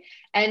company.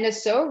 And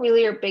so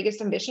really our biggest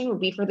ambition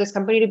would be for this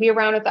company to be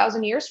around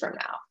 1,000 years from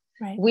now.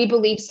 Right. We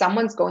believe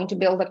someone's going to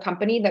build a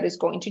company that is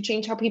going to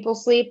change how people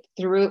sleep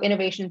through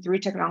innovation, through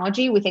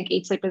technology. We think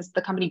 8sleep is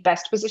the company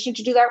best positioned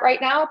to do that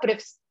right now. But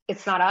if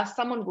it's not us,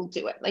 someone will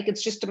do it. Like,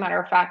 it's just a matter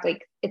of fact,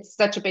 like, it's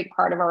such a big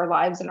part of our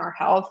lives and our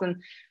health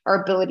and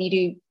our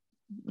ability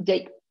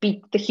to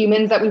be the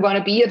humans that we want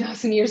to be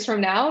 1,000 years from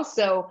now.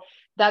 So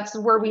that's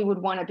where we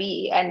would want to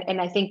be. And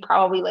I think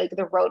probably like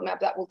the roadmap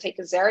that will take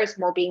us there is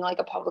more being like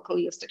a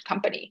publicly listed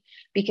company,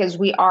 because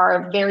we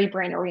are very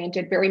brand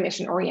oriented, very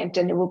mission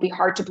oriented. It will be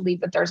hard to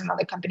believe that there's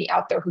another company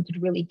out there who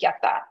could really get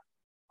that.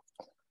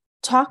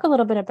 Talk a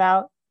little bit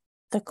about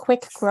the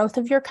quick growth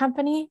of your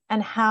company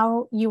and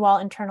how you all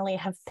internally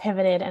have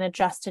pivoted and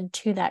adjusted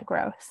to that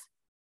growth.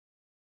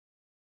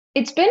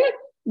 It's been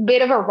a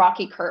bit of a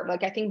rocky curve.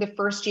 Like, I think the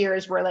first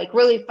years were like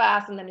really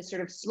fast, and then it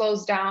sort of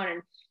slows down.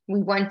 And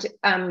we went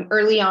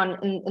early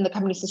on in the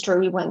company's history,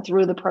 we went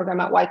through the program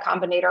at Y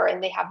Combinator,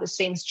 and they have this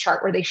famous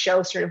chart where they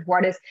show sort of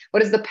what is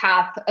the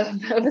path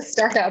of a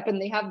startup.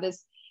 And they have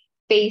this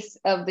face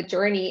of the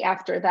journey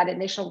after that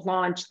initial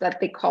launch that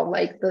they call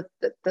like the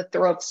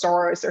throw of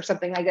sorrows or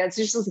something like that. It's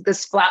just like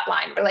this flat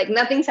line where like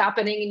nothing's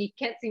happening and you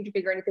can't seem to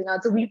figure anything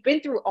out. So we've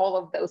been through all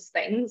of those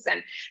things. And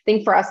I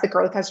think for us, the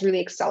growth has really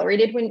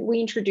accelerated when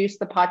we introduced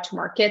the pod to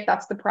market.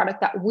 That's the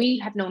product that we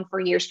have known for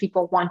years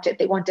people wanted.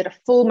 They wanted a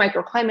full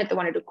microclimate. They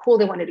wanted to cool.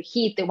 They wanted to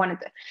heat. They wanted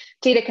the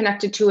data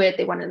connected to it.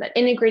 They wanted that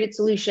integrated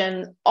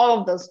solution, all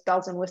of those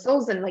bells and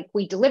whistles. And like,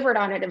 we delivered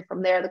on it. And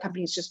from there, the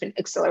company's just been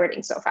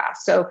accelerating so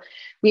fast. So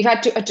we've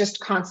had to adjust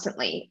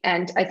constantly.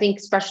 And I think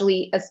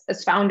especially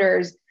as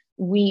founders,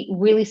 we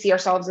really see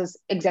ourselves as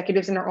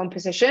executives in our own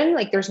position.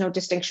 Like, there's no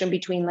distinction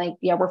between like,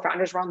 yeah, we're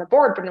founders, we're on the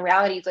board, but in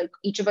reality, it's like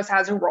each of us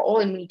has a role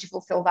and we need to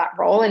fulfill that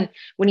role, and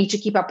we need to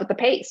keep up with the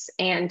pace.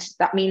 And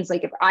that means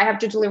like, if I have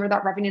to deliver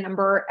that revenue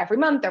number every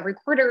month, every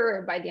quarter,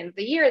 or by the end of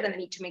the year, then I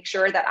need to make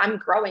sure that I'm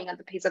growing at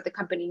the pace that the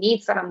company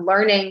needs, that I'm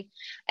learning.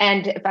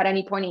 And if at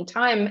any point in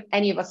time,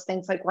 any of us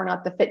thinks like we're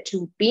not the fit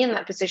to be in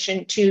that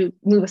position, to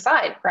move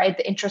aside, right?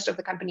 The interest of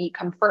the company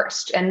come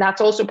first. And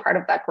that's also part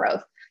of that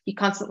growth. You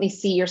constantly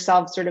see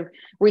yourself sort of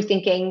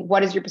rethinking,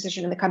 what is your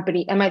position in the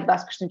company? Am I the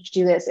best person to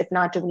do this? If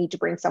not, do we need to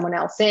bring someone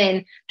else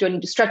in? Do I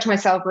need to stretch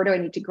myself? Where do I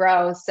need to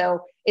grow? So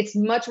it's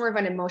much more of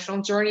an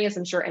emotional journey, as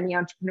I'm sure any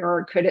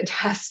entrepreneur could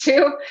attest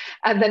to,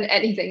 than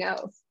anything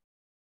else.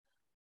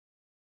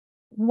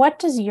 What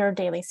does your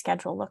daily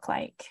schedule look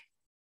like?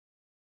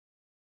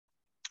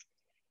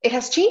 It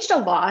has changed a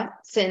lot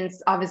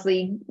since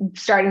obviously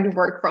starting to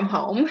work from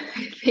home.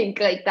 I think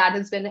like that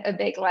has been a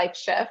big life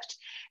shift.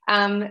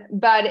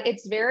 But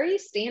it's very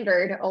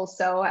standard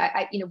also.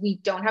 We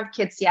don't have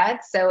kids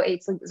yet. So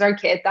 8sleep is our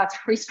kid. That's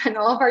where we spend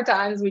all of our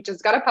times. We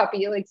just got a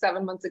puppy like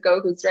 7 months ago,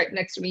 who's right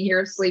next to me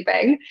here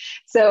sleeping.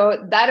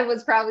 So that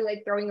was probably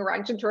like throwing a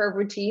wrench into our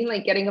routine,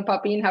 like getting a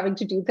puppy and having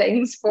to do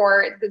things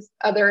for this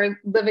other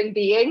living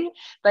being.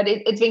 But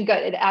it's been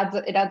good. It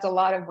adds a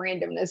lot of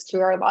randomness to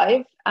our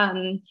life.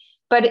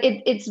 But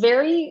it's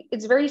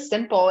very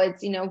simple.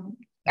 It's,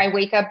 I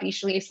wake up,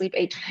 usually I sleep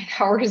 8 to 9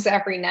 hours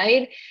every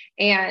night,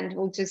 and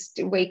we'll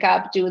just wake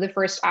up, do the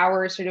first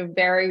hour sort of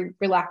very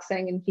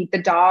relaxing and feed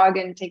the dog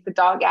and take the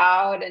dog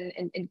out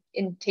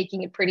and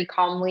taking it pretty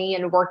calmly,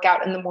 and work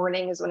out in the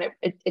morning is when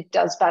it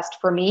does best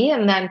for me.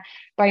 And then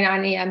by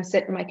 9 a.m.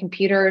 sit in my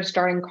computer,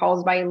 starting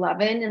calls by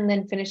 11 and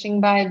then finishing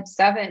by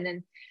 7.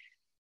 And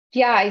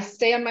Yeah, I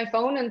stay on my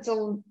phone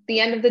until the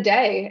end of the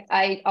day.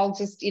 I'll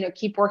just,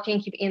 keep working,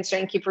 keep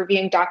answering, keep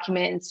reviewing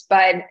documents,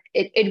 but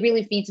it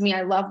really feeds me.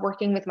 I love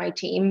working with my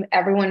team.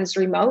 Everyone is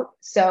remote.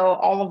 So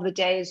all of the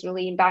day is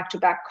really in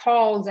back-to-back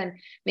calls and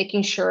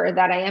making sure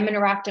that I am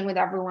interacting with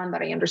everyone,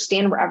 that I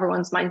understand where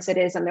everyone's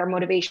mindset is and their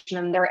motivation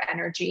and their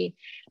energy.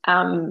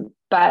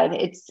 But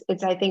it's,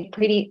 I think,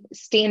 pretty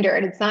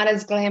standard. It's not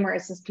as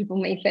glamorous as people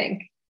may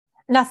think.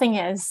 Nothing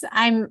is.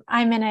 I'm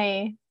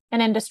in an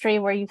industry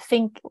where you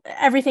think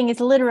everything is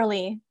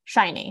literally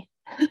shiny.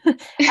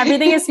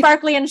 Everything is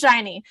sparkly and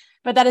shiny,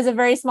 but that is a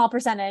very small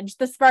percentage.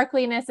 The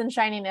sparkliness and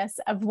shininess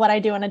of what I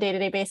do on a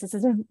day-to-day basis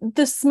is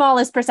the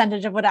smallest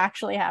percentage of what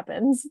actually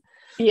happens.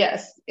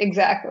 Yes,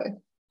 exactly.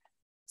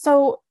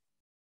 So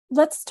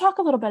let's talk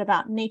a little bit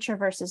about nature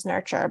versus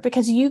nurture,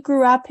 because you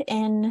grew up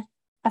in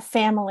a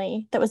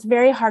family that was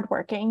very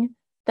hardworking,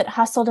 that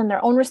hustled in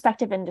their own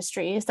respective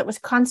industries, that was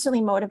constantly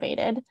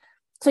motivated.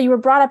 So you were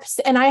brought up,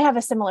 and I have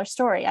a similar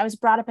story. I was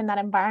brought up in that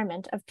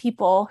environment of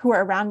people who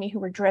were around me who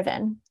were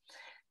driven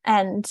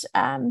and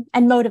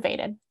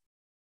motivated.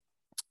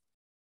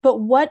 But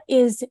what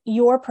is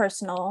your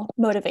personal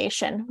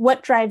motivation?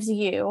 What drives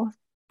you,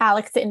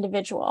 Alex, the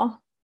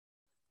individual?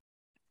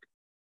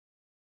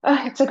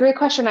 It's a great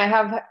question. I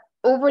have,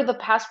 over the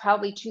past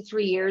probably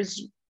 2-3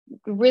 years,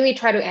 really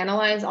try to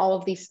analyze all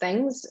of these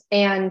things.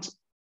 And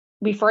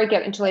before I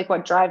get into like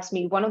what drives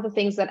me, one of the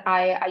things that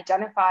I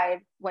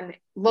identified when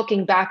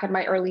looking back at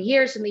my early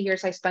years and the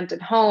years I spent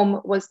at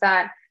home was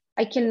that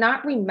I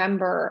cannot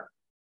remember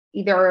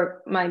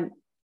either my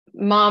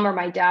mom or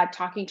my dad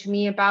talking to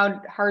me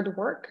about hard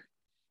work.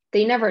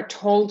 They never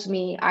told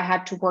me I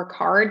had to work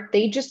hard.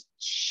 They just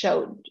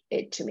showed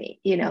it to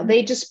me.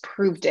 They just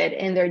proved it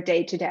in their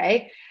day to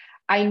day.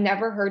 I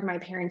never heard my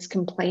parents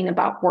complain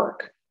about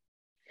work.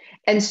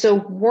 And so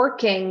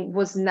working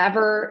was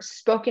never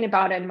spoken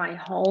about in my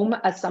home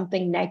as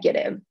something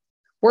negative.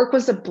 Work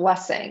was a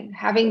blessing.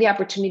 Having the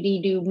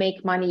opportunity to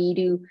make money,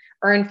 to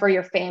earn for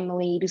your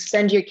family, to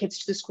send your kids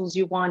to the schools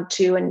you want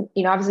to. And,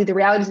 obviously the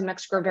realities in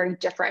Mexico are very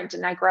different.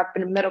 And I grew up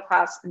in a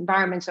middle-class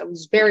environment, so I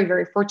was very,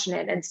 very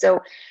fortunate. And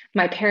so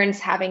my parents,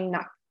 having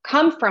not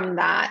come from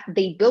that,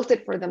 they built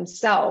it for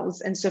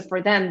themselves. And so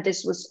for them,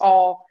 this was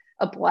all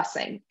a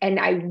blessing. And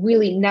I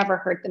really never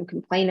heard them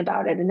complain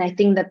about it. And I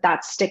think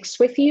that sticks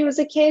with you as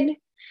a kid.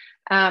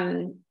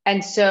 And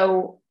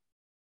so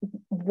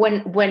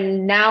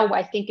when now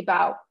I think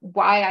about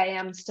why I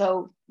am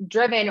so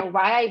driven, or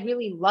why I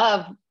really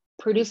love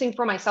producing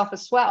for myself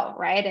as well,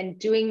 right? And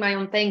doing my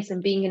own things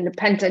and being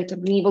independent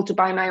and being able to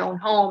buy my own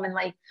home. And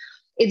like,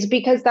 it's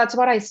because that's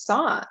what I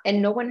saw.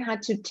 And no one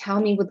had to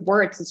tell me with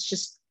words. It's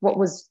just what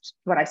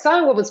I saw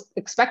and what was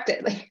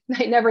expected. Like,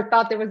 I never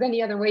thought there was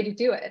any other way to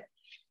do it.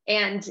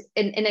 And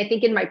I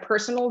think in my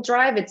personal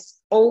drive, it's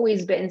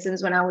always been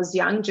since when I was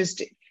young,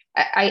 just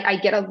I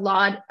get a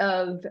lot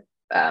of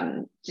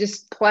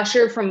just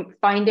pleasure from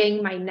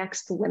finding my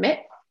next limit.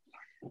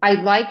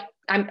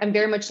 I'm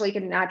very much like a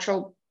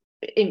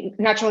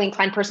naturally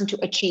inclined person to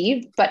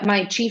achieve, but my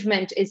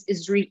achievement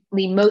is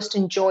really most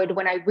enjoyed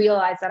when I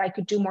realize that I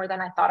could do more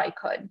than I thought I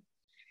could.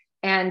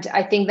 And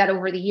I think that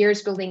over the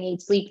years building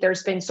Eight Sleep,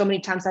 there's been so many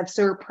times I've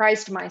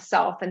surprised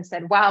myself and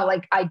said, wow,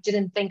 like I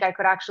didn't think I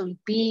could actually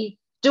be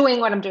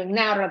doing what I'm doing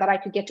now, or that I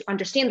could get to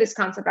understand this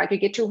concept, I could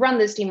get to run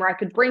this team, or I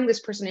could bring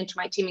this person into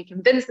my team and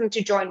convince them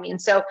to join me.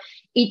 And so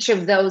each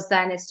of those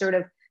then is sort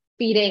of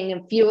feeding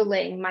and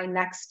fueling my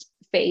next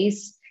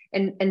phase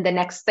and the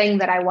next thing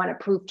that I want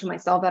to prove to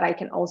myself that I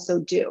can also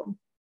do.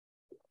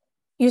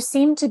 You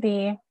seem to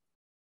be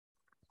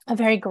a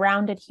very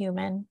grounded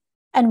human,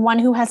 and one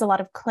who has a lot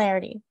of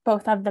clarity,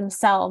 both of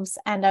themselves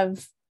and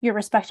of your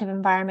respective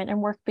environment,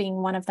 and work being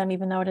one of them,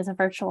 even though it is a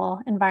virtual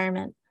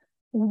environment.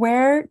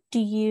 Where do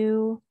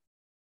you,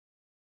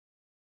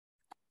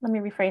 let me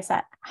rephrase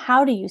that.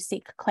 How do you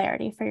seek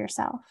clarity for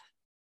yourself?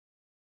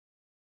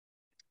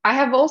 I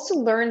have also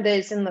learned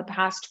this in the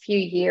past few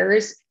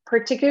years,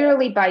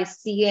 particularly by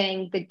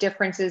seeing the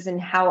differences in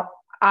how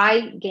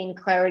I gain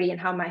clarity and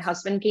how my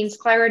husband gains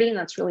clarity. And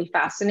that's really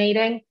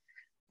fascinating.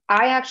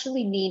 I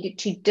actually need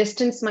to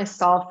distance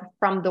myself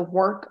from the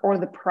work or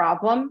the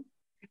problem,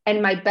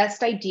 and my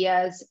best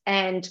ideas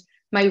and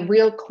my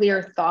real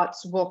clear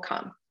thoughts will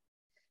come.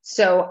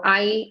 So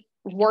I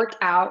work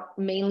out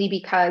mainly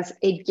because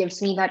it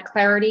gives me that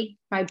clarity.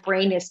 My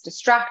brain is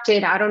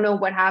distracted. I don't know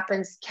what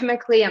happens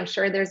chemically. I'm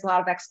sure there's a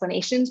lot of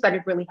explanations, but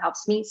it really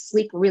helps me.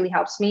 Sleep really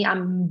helps me.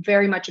 I'm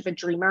very much of a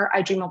dreamer.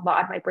 I dream a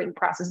lot. My brain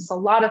processes a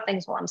lot of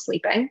things while I'm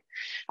sleeping.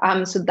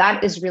 So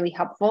that is really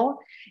helpful.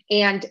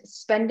 And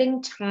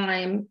spending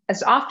time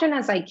as often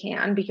as I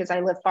can, because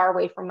I live far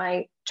away from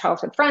my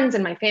childhood friends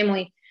and my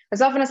family,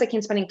 as often as I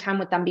can, spending time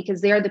with them,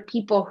 because they are the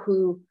people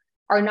who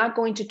are not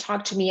going to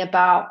talk to me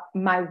about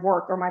my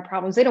work or my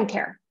problems. They don't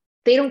care.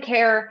 They don't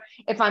care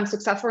if I'm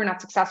successful or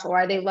not successful,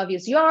 right? They love you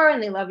as you are,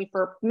 and they love you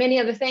for many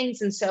other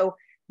things. And so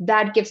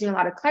that gives me a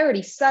lot of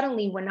clarity.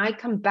 Suddenly, when I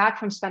come back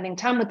from spending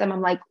time with them,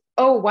 I'm like,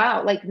 oh,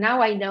 wow, like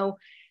now I know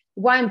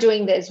why I'm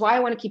doing this, why I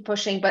want to keep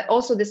pushing, but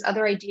also this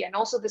other idea and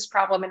also this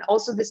problem and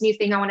also this new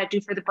thing I want to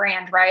do for the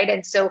brand, right?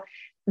 And so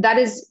that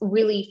is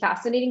really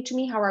fascinating to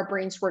me, how our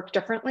brains work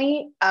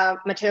differently.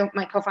 Matteo,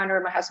 my co-founder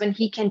and my husband,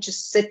 he can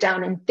just sit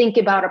down and think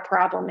about a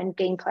problem and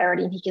gain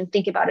clarity, and he can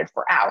think about it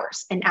for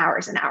hours and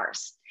hours and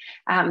hours.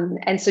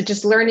 And so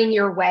just learning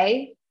your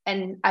way.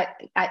 And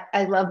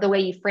I love the way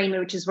you frame it,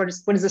 which is what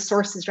is the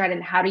sources, right?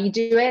 And how do you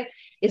do it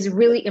is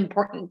really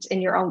important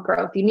in your own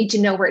growth. You need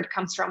to know where it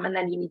comes from, and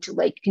then you need to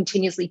like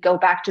continuously go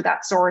back to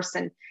that source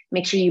and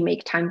make sure you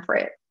make time for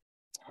it.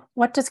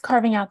 What does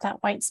carving out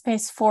that white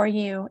space for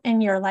you in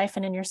your life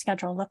and in your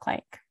schedule look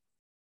like?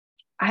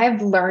 I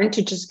have learned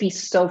to just be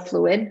so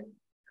fluid.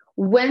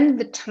 When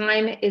the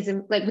time is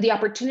like the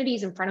opportunity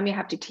is in front of me, I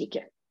have to take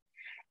it.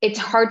 It's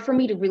hard for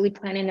me to really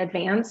plan in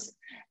advance.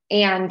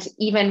 And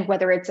even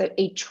whether it's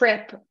a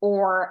trip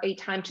or a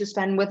time to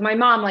spend with my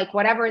mom, like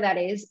whatever that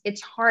is,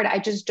 it's hard. I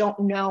just don't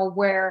know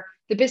where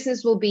the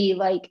business will be.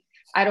 Like,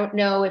 I don't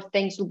know if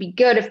things will be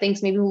good, if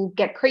things maybe will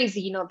get crazy,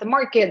 you know, the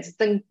markets,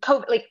 then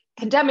COVID, like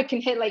pandemic can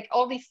hit, like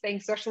all these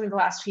things, especially in the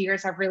last few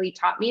years, have really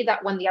taught me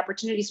that when the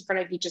opportunity is in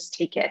front of you, just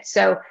take it.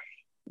 So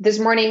this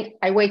morning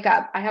I wake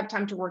up, I have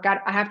time to work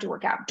out. I have to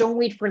work out. Don't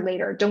wait for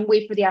later. Don't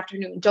wait for the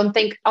afternoon. Don't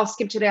think I'll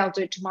skip today, I'll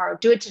do it tomorrow.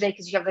 Do it today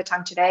because you have the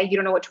time today. You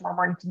don't know what tomorrow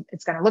morning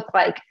it's going to look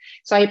like.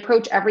 So I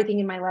approach everything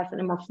in my life in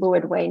a more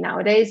fluid way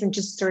nowadays, and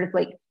just sort of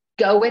like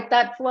go with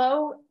that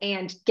flow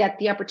and get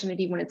the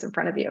opportunity when it's in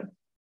front of you.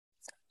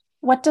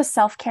 What does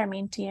self-care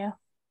mean to you?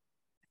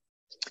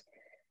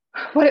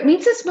 What it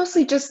means is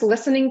mostly just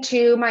listening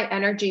to my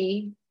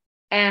energy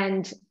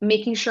and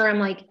making sure I'm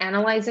like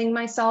analyzing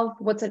myself.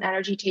 What's an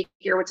energy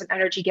taker? What's an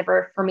energy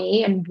giver for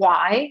me, and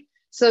why?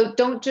 So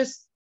don't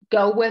just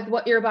go with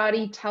what your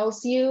body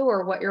tells you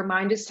or what your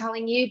mind is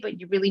telling you, but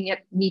you really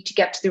need to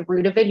get to the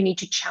root of it. You need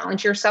to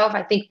challenge yourself.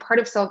 I think part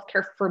of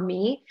self-care for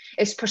me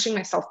is pushing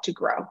myself to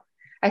grow.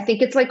 I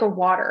think it's like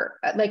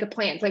like a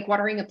plant, like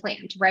watering a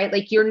plant, right?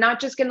 Like you're not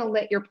just going to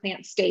let your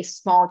plant stay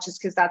small just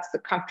because that's the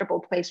comfortable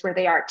place where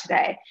they are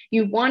today.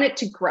 You want it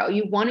to grow.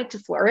 You want it to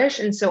flourish.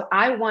 And so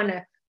I want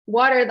to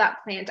water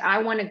that plant.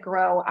 I want to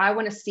grow. I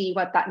want to see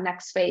what that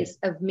next phase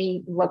of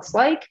me looks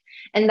like.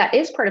 And that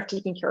is part of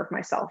taking care of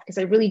myself, because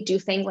I really do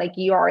think like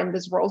you are in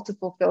this world to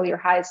fulfill your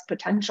highest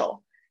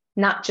potential,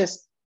 not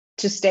just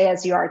to stay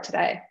as you are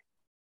today.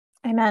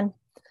 Amen.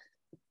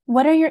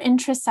 What are your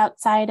interests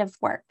outside of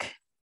work?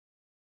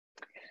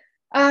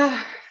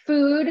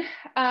 Food.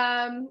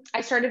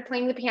 I started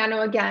playing the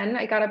piano again.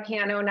 I got a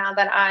piano now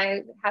that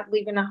I have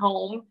leaving a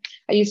home.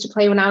 I used to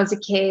play when I was a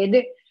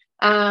kid.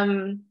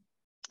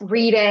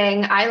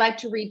 Reading. I like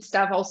to read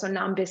stuff also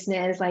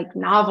non-business, like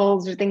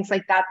novels or things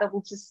like that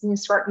will just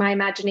spark my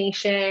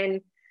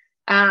imagination.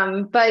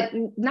 But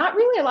not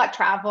really a lot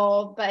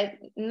travel, but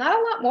not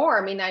a lot more.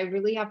 I mean, I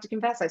really have to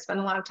confess, I spend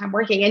a lot of time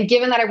working. And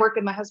given that I work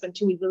with my husband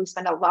too, we really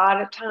spend a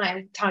lot of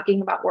time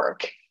talking about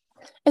work.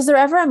 Is there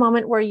ever a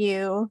moment where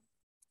you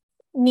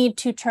need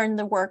to turn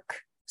the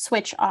work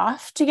switch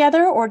off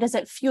together, or does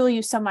it fuel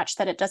you so much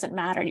that it doesn't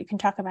matter? You can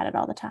talk about it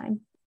all the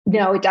time.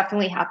 No, it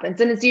definitely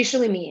happens. And it's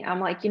usually me. I'm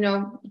like,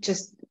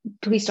 just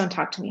please don't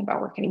talk to me about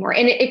work anymore.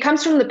 And it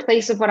comes from the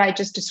place of what I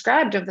just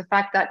described, of the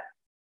fact that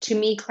to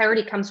me,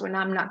 clarity comes when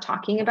I'm not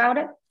talking about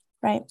it.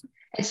 Right.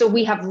 And so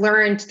we have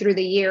learned through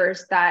the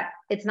years that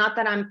it's not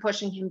that I'm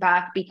pushing him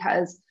back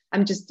because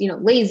I'm just,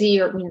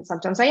 lazy, or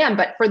sometimes I am,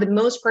 but for the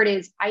most part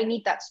is I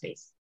need that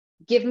space.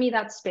 Give me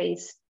that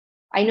space.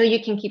 I know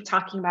you can keep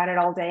talking about it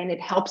all day and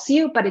it helps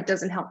you, but it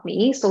doesn't help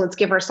me. So let's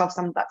give ourselves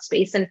some of that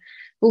space and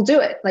we'll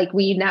do it. Like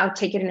we now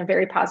take it in a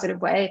very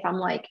positive way. If I'm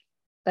like,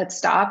 let's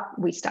stop,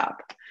 we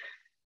stop.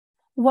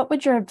 What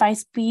would your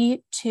advice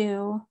be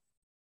to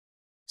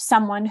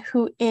someone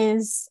who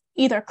is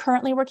either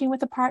currently working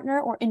with a partner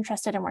or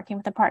interested in working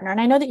with a partner? And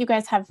I know that you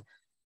guys have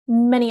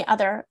many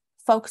other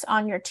folks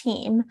on your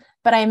team,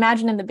 but I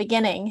imagine in the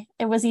beginning,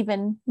 it was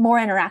even more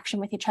interaction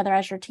with each other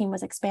as your team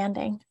was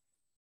expanding.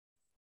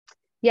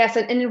 Yes.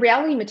 And in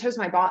reality, Matteo's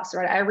my boss,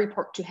 right? I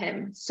report to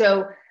him.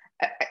 So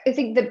I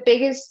think the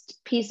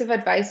biggest piece of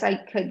advice I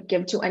could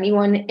give to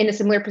anyone in a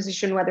similar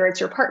position, whether it's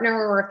your partner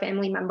or a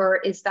family member,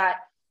 is that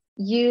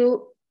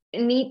you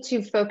need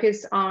to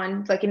focus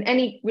on, like in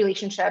any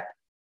relationship,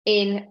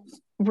 in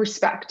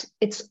respect.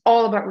 It's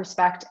all about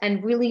respect,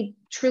 and really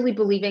truly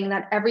believing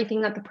that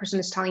everything that the person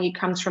is telling you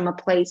comes from a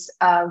place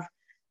of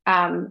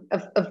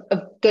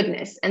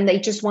goodness, and they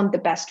just want the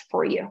best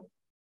for you.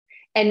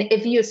 And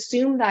if you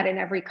assume that in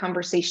every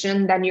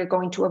conversation, then you're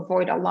going to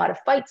avoid a lot of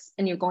fights,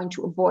 and you're going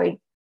to avoid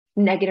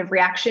negative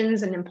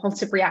reactions and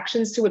impulsive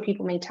reactions to what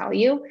people may tell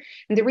you.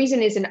 And the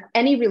reason is, in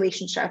any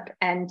relationship,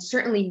 and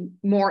certainly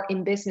more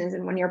in business,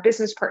 and when you're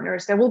business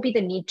partners, there will be the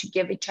need to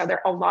give each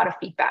other a lot of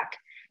feedback.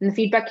 And the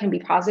feedback can be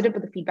positive,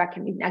 but the feedback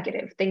can be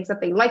negative. Things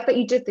that they like that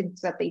you did,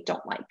 things that they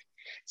don't like.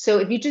 So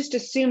if you just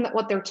assume that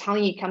what they're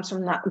telling you comes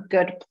from that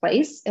good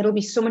place, it'll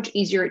be so much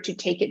easier to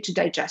take it, to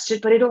digest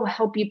it, but it'll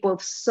help you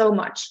both so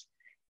much.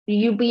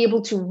 You'll be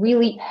able to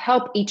really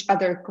help each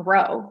other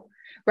grow,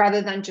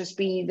 rather than just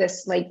be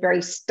this like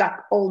very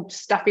stuck, old,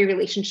 stuffy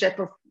relationship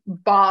of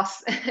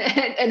boss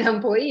and an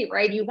employee,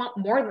 right? You want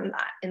more than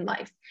that in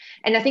life.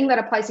 And I think that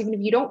applies even if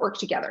you don't work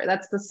together.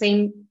 That's the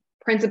same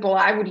principle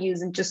I would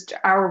use in just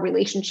our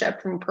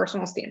relationship from a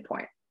personal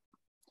standpoint.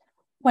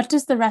 What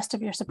does the rest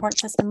of your support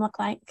system look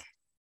like?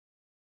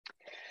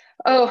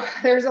 Oh,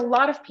 there's a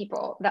lot of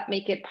people that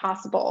make it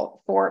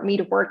possible for me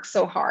to work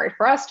so hard,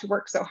 for us to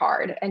work so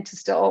hard, and to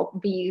still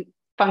be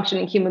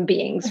functioning human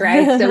beings,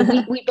 right?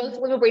 So we both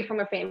live away from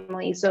our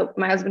family. So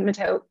my husband,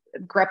 Matteo,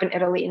 grew up in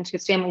Italy and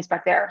his family's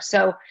back there.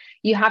 So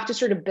you have to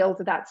sort of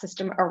build that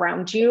system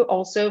around you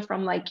also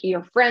from like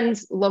your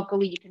friends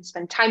locally you can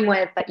spend time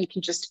with, that you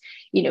can just,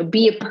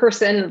 be a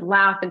person,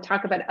 laugh and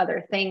talk about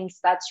other things.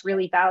 That's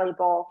really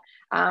valuable.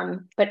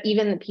 But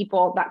even the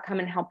people that come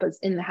and help us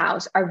in the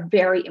house are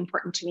very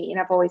important to me.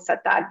 And I've always said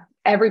that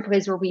every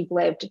place where we've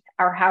lived,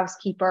 our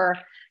housekeeper,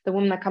 the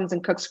woman that comes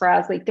and cooks for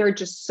us, like they're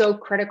just so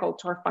critical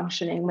to our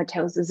functioning.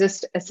 Matteo's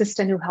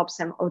assistant who helps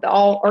him with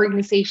all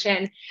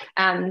organization.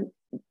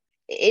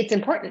 It's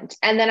important.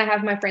 And then I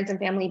have my friends and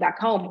family back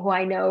home who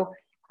I know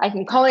I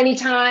can call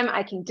anytime,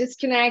 I can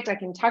disconnect, I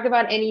can talk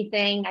about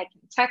anything, I can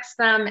text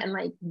them, and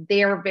like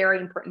they're a very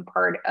important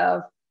part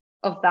of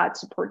that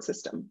support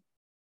system.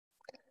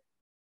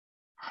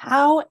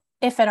 How,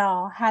 if at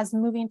all, has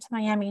moving to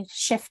Miami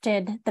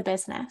shifted the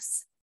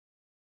business?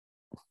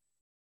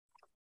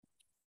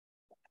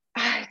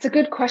 It's a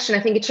good question.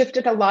 I think it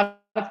shifted a lot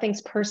of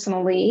things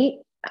personally.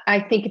 I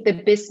think the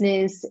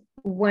business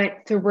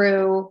went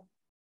through,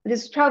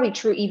 this is probably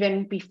true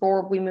even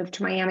before we moved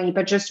to Miami,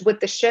 but just with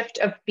the shift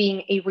of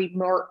being a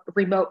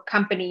remote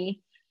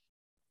company,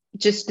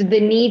 just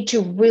the need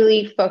to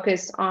really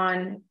focus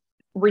on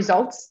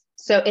results.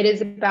 So it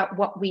is about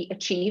what we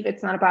achieve.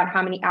 It's not about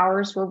how many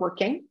hours we're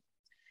working.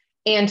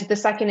 And the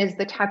second is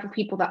the type of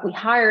people that we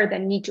hire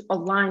that need to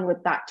align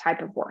with that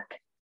type of work.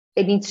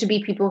 It needs to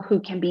be people who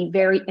can be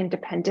very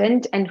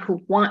independent and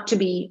who want to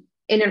be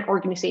in an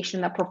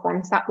organization that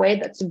performs that way,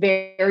 that's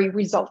very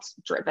results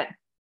driven.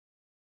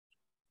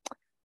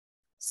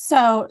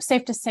 So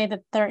safe to say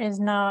that there is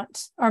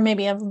not, or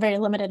maybe a very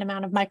limited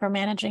amount of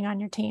micromanaging on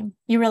your team.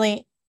 You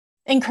really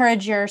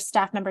encourage your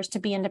staff members to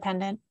be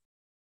independent.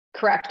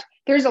 Correct.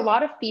 There's a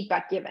lot of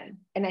feedback given.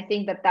 And I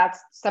think that that's,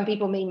 some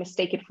people may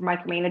mistake it for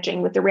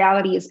micromanaging, but the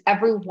reality is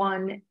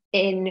everyone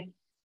in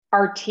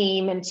our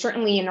team, and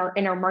certainly in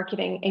our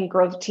marketing and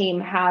growth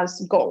team,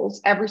 has goals.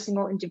 Every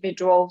single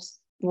individual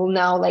will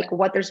know like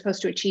what they're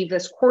supposed to achieve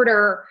this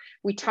quarter.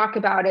 We talk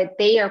about it.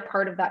 They are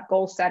part of that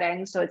goal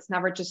setting. So it's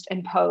never just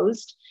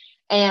imposed.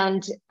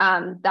 And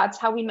that's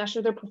how we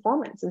measure their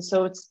performance. And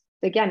so it's,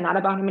 again, not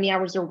about how many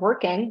hours they're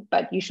working,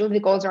 but usually the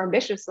goals are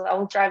ambitious. So that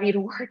will drive you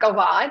to work a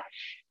lot.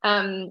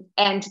 And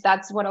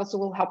that's what also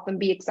will help them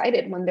be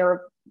excited when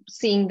they're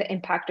seeing the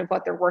impact of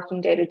what they're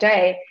working day to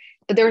day.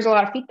 But there's a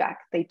lot of feedback.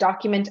 They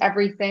document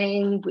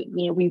everything.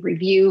 We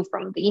review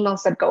from the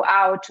emails that go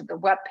out to the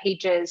web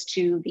pages,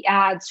 to the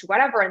ads, to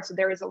whatever. And so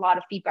there is a lot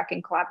of feedback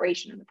and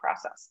collaboration in the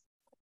process.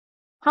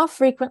 How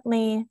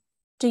frequently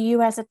do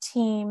you as a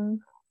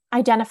team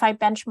identify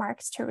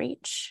benchmarks to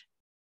reach?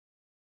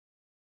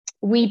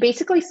 We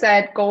basically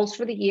set goals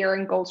for the year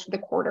and goals for the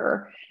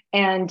quarter.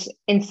 And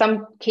in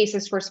some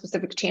cases for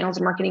specific channels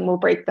of marketing, we'll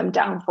break them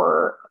down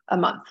for a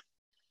month.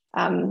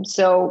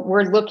 So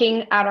we're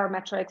looking at our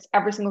metrics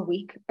every single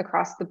week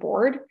across the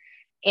board.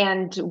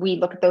 And we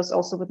look at those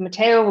also with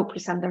Matteo, who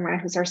present them,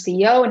 right, who's our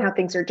CEO, and how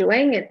things are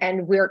doing.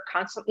 And we're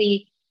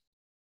constantly,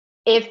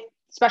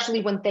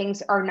 especially when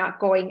things are not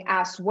going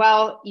as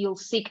well, you'll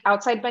seek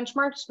outside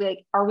benchmarks,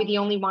 like, are we the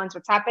only ones?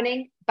 What's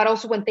happening? But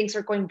also when things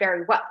are going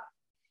very well,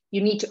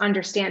 you need to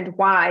understand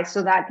why,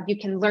 so that you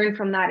can learn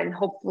from that and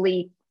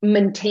hopefully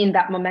maintain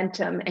that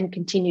momentum and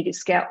continue to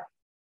scale.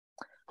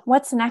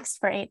 What's next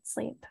for 8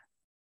 Sleep?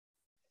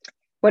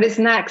 What is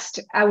next?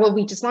 Well,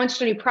 we just launched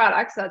a new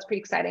product, so that's pretty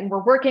exciting.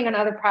 We're working on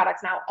other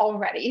products now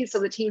already. So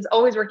the team's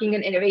always working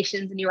on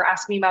innovations, and you were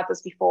asking me about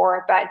this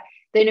before, but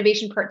the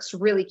innovation part's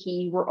really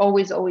key. We're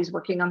always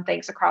working on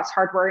things across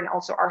hardware and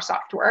also our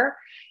software.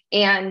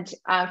 And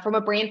from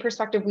a brand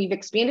perspective, we've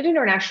expanded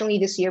internationally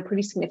this year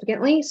pretty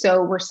significantly.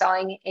 So we're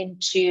selling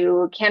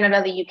into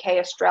Canada, the UK,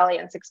 Australia,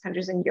 and 6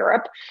 countries in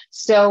Europe.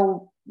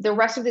 So the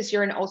rest of this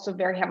year, and also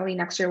very heavily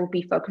next year, will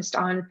be focused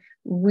on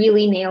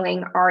really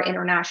nailing our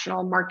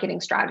international marketing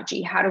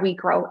strategy. How do we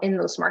grow in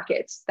those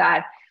markets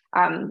that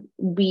are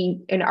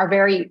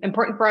very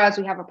important for us?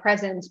 We have a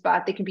presence,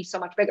 but they can be so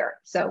much bigger.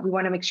 So we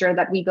want to make sure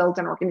that we build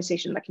an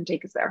organization that can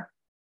take us there.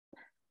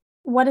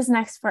 What is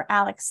next for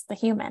Alex, the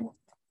human?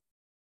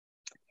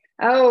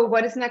 Oh,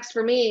 what is next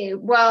for me?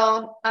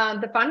 Well,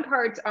 the fun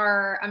parts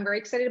are, I'm very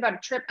excited about a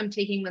trip I'm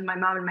taking with my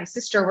mom and my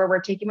sister, where we're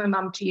taking my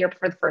mom to Europe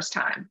for the first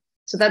time.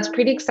 So that's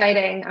pretty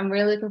exciting. I'm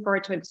really looking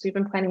forward to it because we've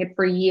been planning it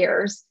for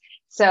years.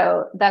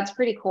 So that's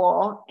pretty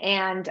cool.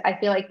 And I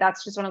feel like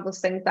that's just one of those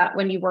things that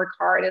when you work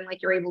hard and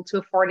like you're able to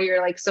afford it,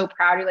 you're like so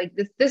proud. You're like,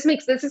 this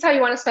is how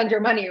you want to spend your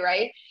money,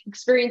 right?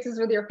 Experiences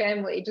with your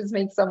family. It just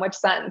makes so much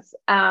sense.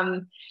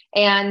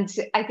 And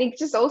I think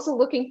just also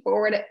looking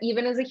forward,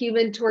 even as a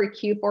human, to our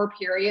Q4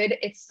 period,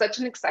 it's such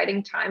an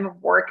exciting time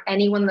of work.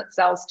 Anyone that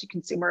sells to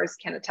consumers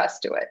can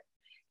attest to it.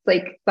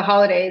 Like the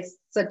holidays,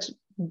 such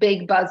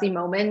big buzzy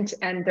moment.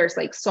 And there's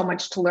like so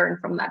much to learn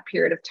from that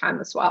period of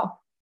time as well.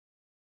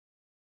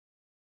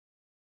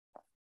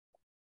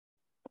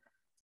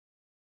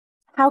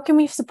 How can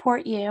we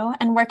support you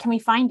and where can we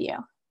find you?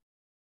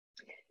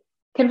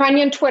 Can find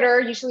me on Twitter,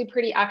 usually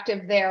pretty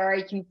active there.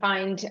 You can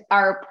find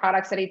our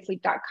products at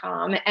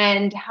 8sleep.com.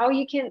 And how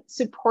you can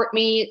support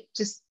me,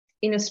 just,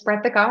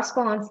 spread the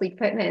gospel on sleep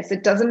fitness.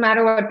 It doesn't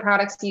matter what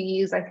products you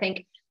use. I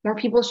think more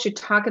people should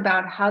talk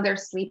about how they're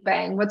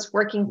sleeping, what's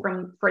working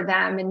for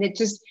them. And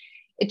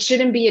it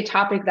shouldn't be a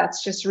topic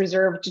that's just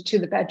reserved to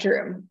the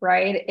bedroom,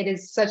 right? It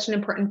is such an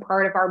important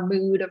part of our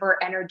mood, of our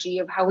energy,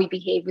 of how we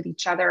behave with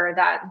each other,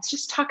 that let's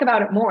just talk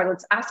about it more.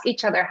 Let's ask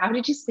each other, how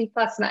did you sleep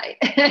last night?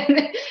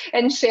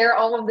 and share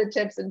all of the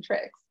tips and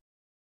tricks.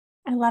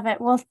 I love it.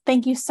 Well,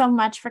 thank you so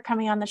much for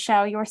coming on the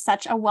show. You're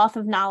such a wealth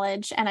of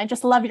knowledge, and I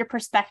just love your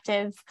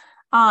perspective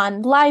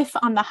on life,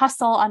 on the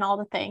hustle, on all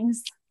the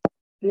things.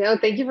 No,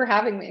 thank you for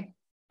having me.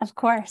 Of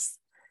course.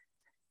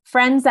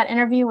 Friends, that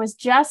interview was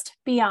just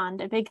beyond.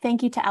 A big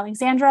thank you to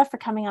Alexandra for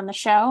coming on the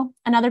show.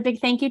 Another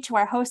big thank you to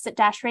our hosts at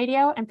Dash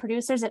Radio and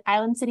producers at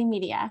Island City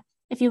Media.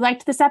 If you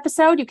liked this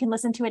episode, you can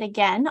listen to it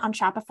again on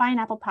Shopify and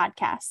Apple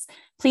Podcasts.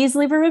 Please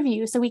leave a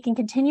review so we can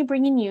continue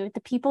bringing you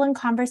the people and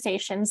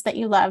conversations that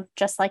you love,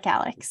 just like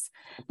Alex.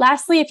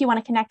 Lastly, if you want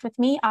to connect with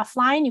me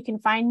offline, you can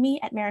find me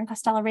at Marin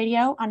Costello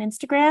Radio on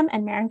Instagram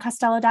and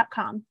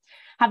marincostello.com.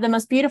 Have the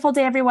most beautiful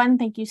day, everyone.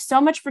 Thank you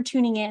so much for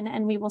tuning in,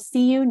 and we will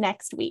see you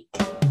next week.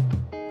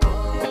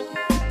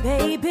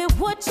 Baby,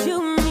 what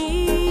you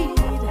need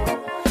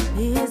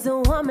is a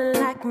woman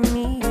like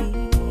me.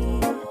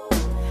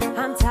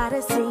 I'm tired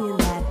of seeing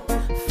that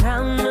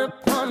frown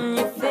upon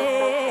your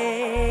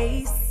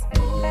face.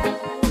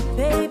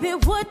 Baby,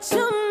 what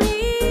you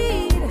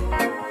need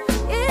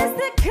is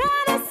the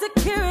kind of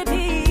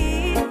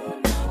security,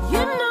 you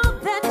know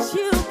that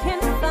you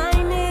can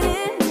find it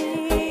in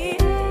me.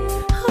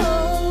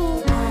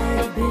 Oh,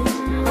 I've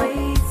been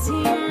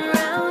waiting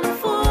around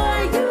for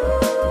you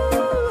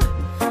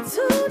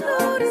to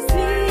notice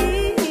me.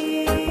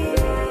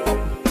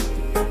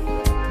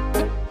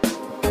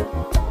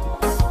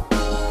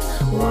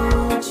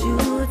 Won't you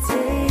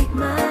take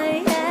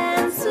my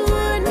hand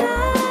tonight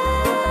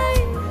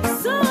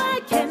so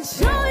I can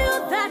show you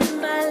that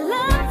my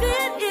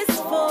loving is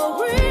for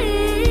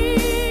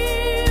real?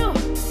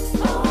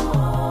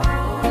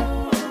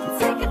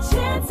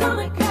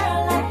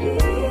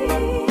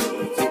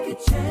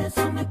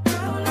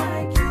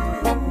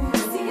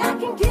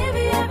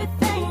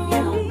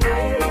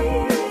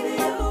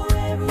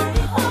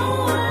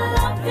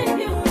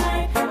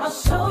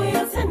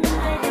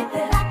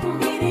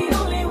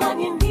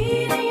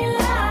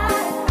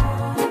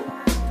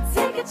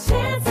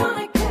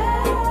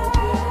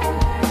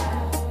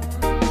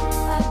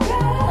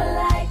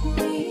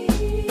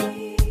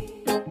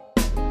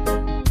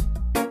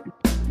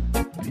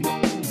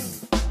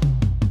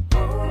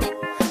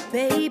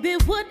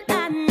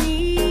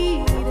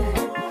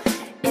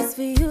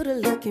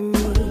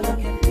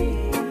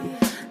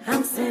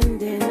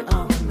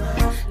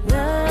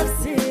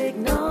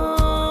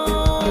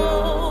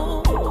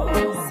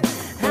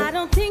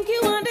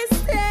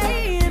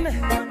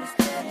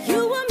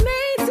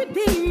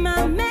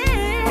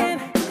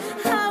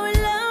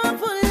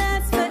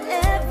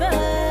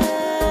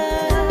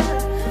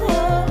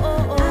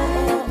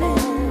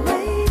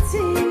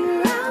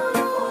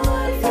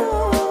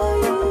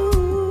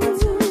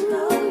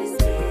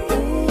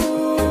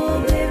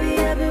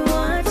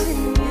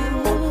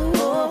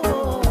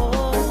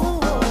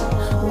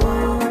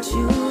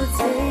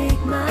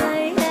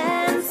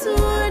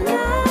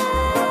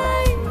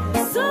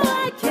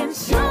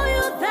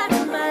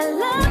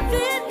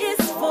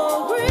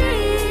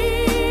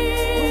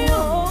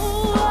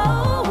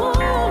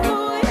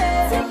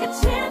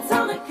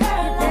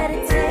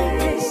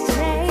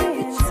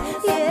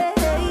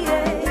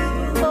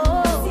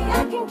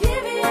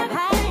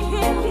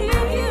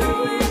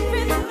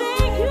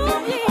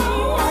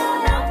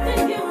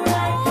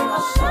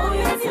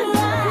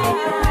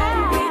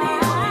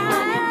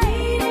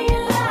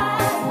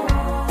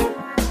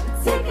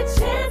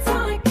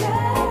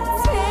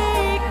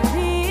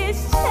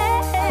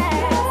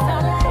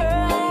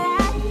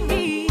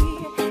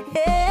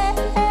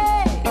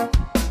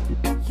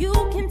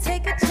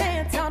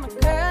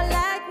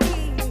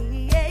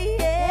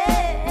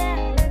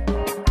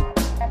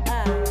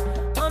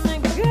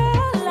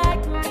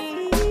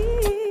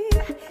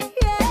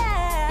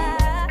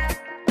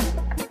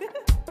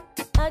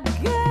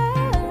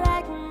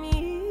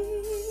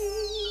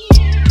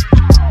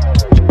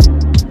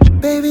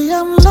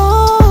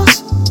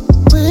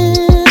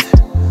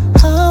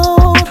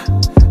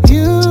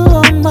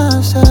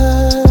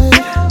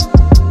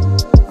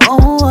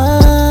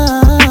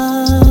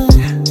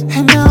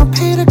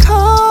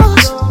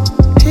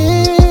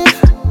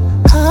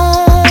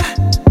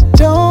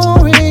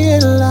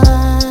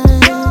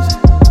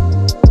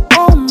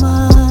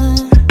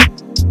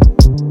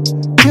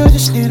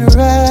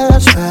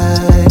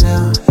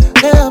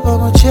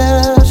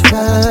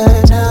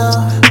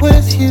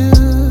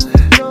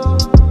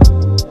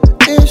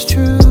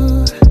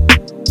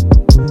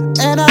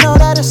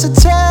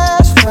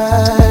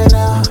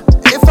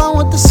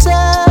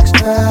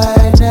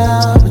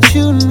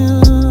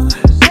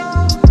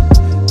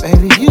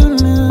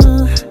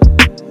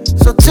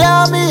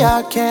 about me,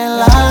 I can't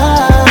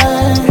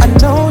lie. I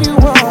know you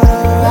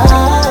wanna ride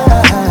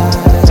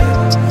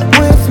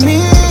with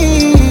me,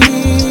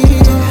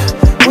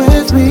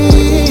 with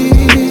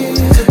me.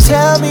 So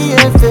tell me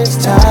if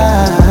it's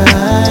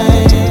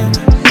time.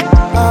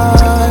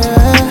 Oh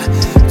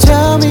yeah,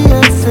 tell me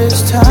if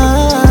it's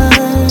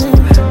time.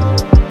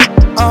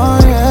 Oh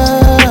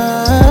yeah,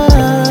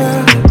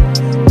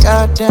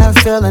 goddamn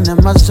feeling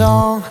in my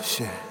zone.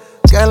 Shit.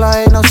 Girl,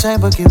 I ain't no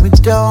saint, but give me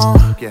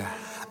down. Yeah.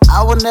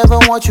 I would never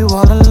want you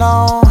all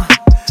alone.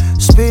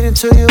 Speeding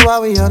to you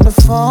while we on the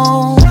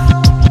phone.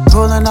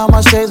 Pulling out my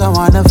shades, I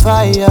wanna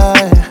fire.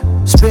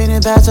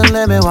 Spinning past the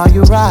limit while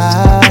you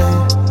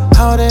ride.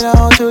 Holding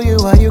on to you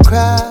while you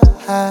cry.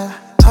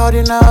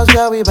 Holding nose,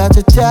 girl, we about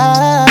to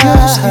die. You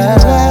just need a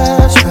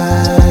rest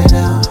right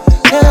now.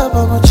 Head up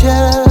on my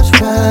chest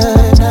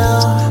right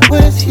now.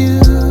 With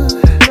you.